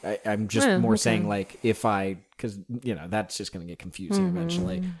order. I'm just more saying like if because that's just going to get confusing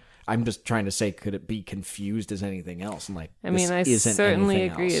eventually. I'm just trying to say, could it be confused as anything else? And like, I mean, I isn't certainly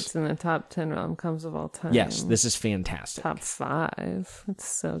anything agree else. it's in the top 10 rom-coms of all time. Yes, this is fantastic. top 5. It's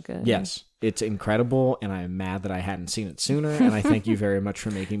so good. Yes, it's incredible, and I'm mad that I hadn't seen it sooner. And I thank you very much for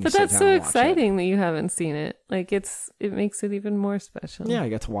making me But sit that's down so and watch exciting that you haven't seen it. Like it makes it even more special. it. Yeah, I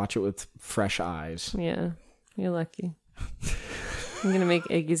got to watch it with fresh eyes. Yeah. You're lucky. I'm going to make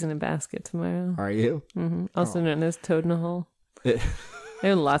eggies in a basket tomorrow. Are you? Also known as Toad in a Hole.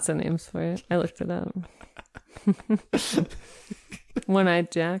 There are lots of names for it. I looked it up.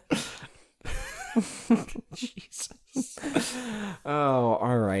 One-Eyed Jack. Jesus. Oh,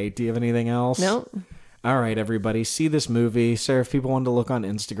 all right. Do you have anything else? Nope. All right, everybody. See this movie. Sarah, if people wanted to look on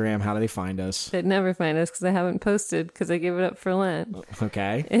Instagram, how do they find us? They'd never find us because I haven't posted because I gave it up for Lent.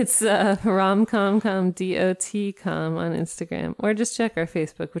 Okay. It's romcomcom, DOT.com on Instagram. Or just check our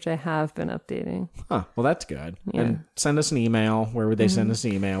Facebook, which I have been updating. Huh. Well, that's good. Yeah. And send us an email. Where would they send us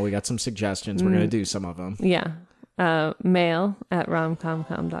an email? We got some suggestions. We're going to do some of them. Yeah.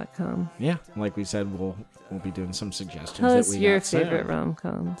 Mail@romcomcom.com. Yeah. Like we said, we'll be doing some suggestions. Tell that us we your got soon. favorite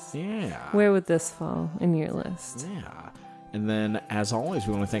rom-coms. Yeah. Where would this fall in your list? Yeah. And then, as always,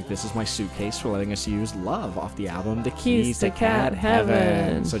 we want to thank This Is My Suitcase for letting us use Love off the album The Keys to Cat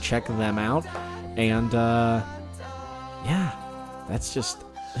Heaven. So check them out. And, yeah, this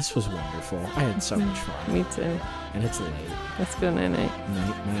was wonderful. I had so much fun. Me too. And it's late. Let's go night-night.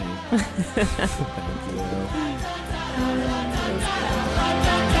 Night. Thank you.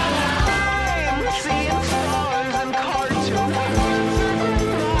 I'm seeing stars and cartoons.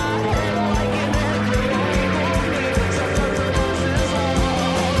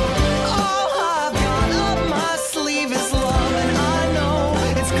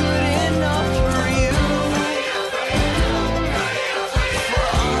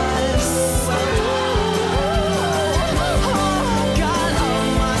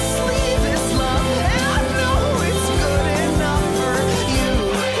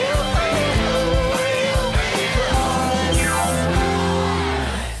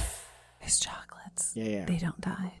 Yeah, yeah. They don't die.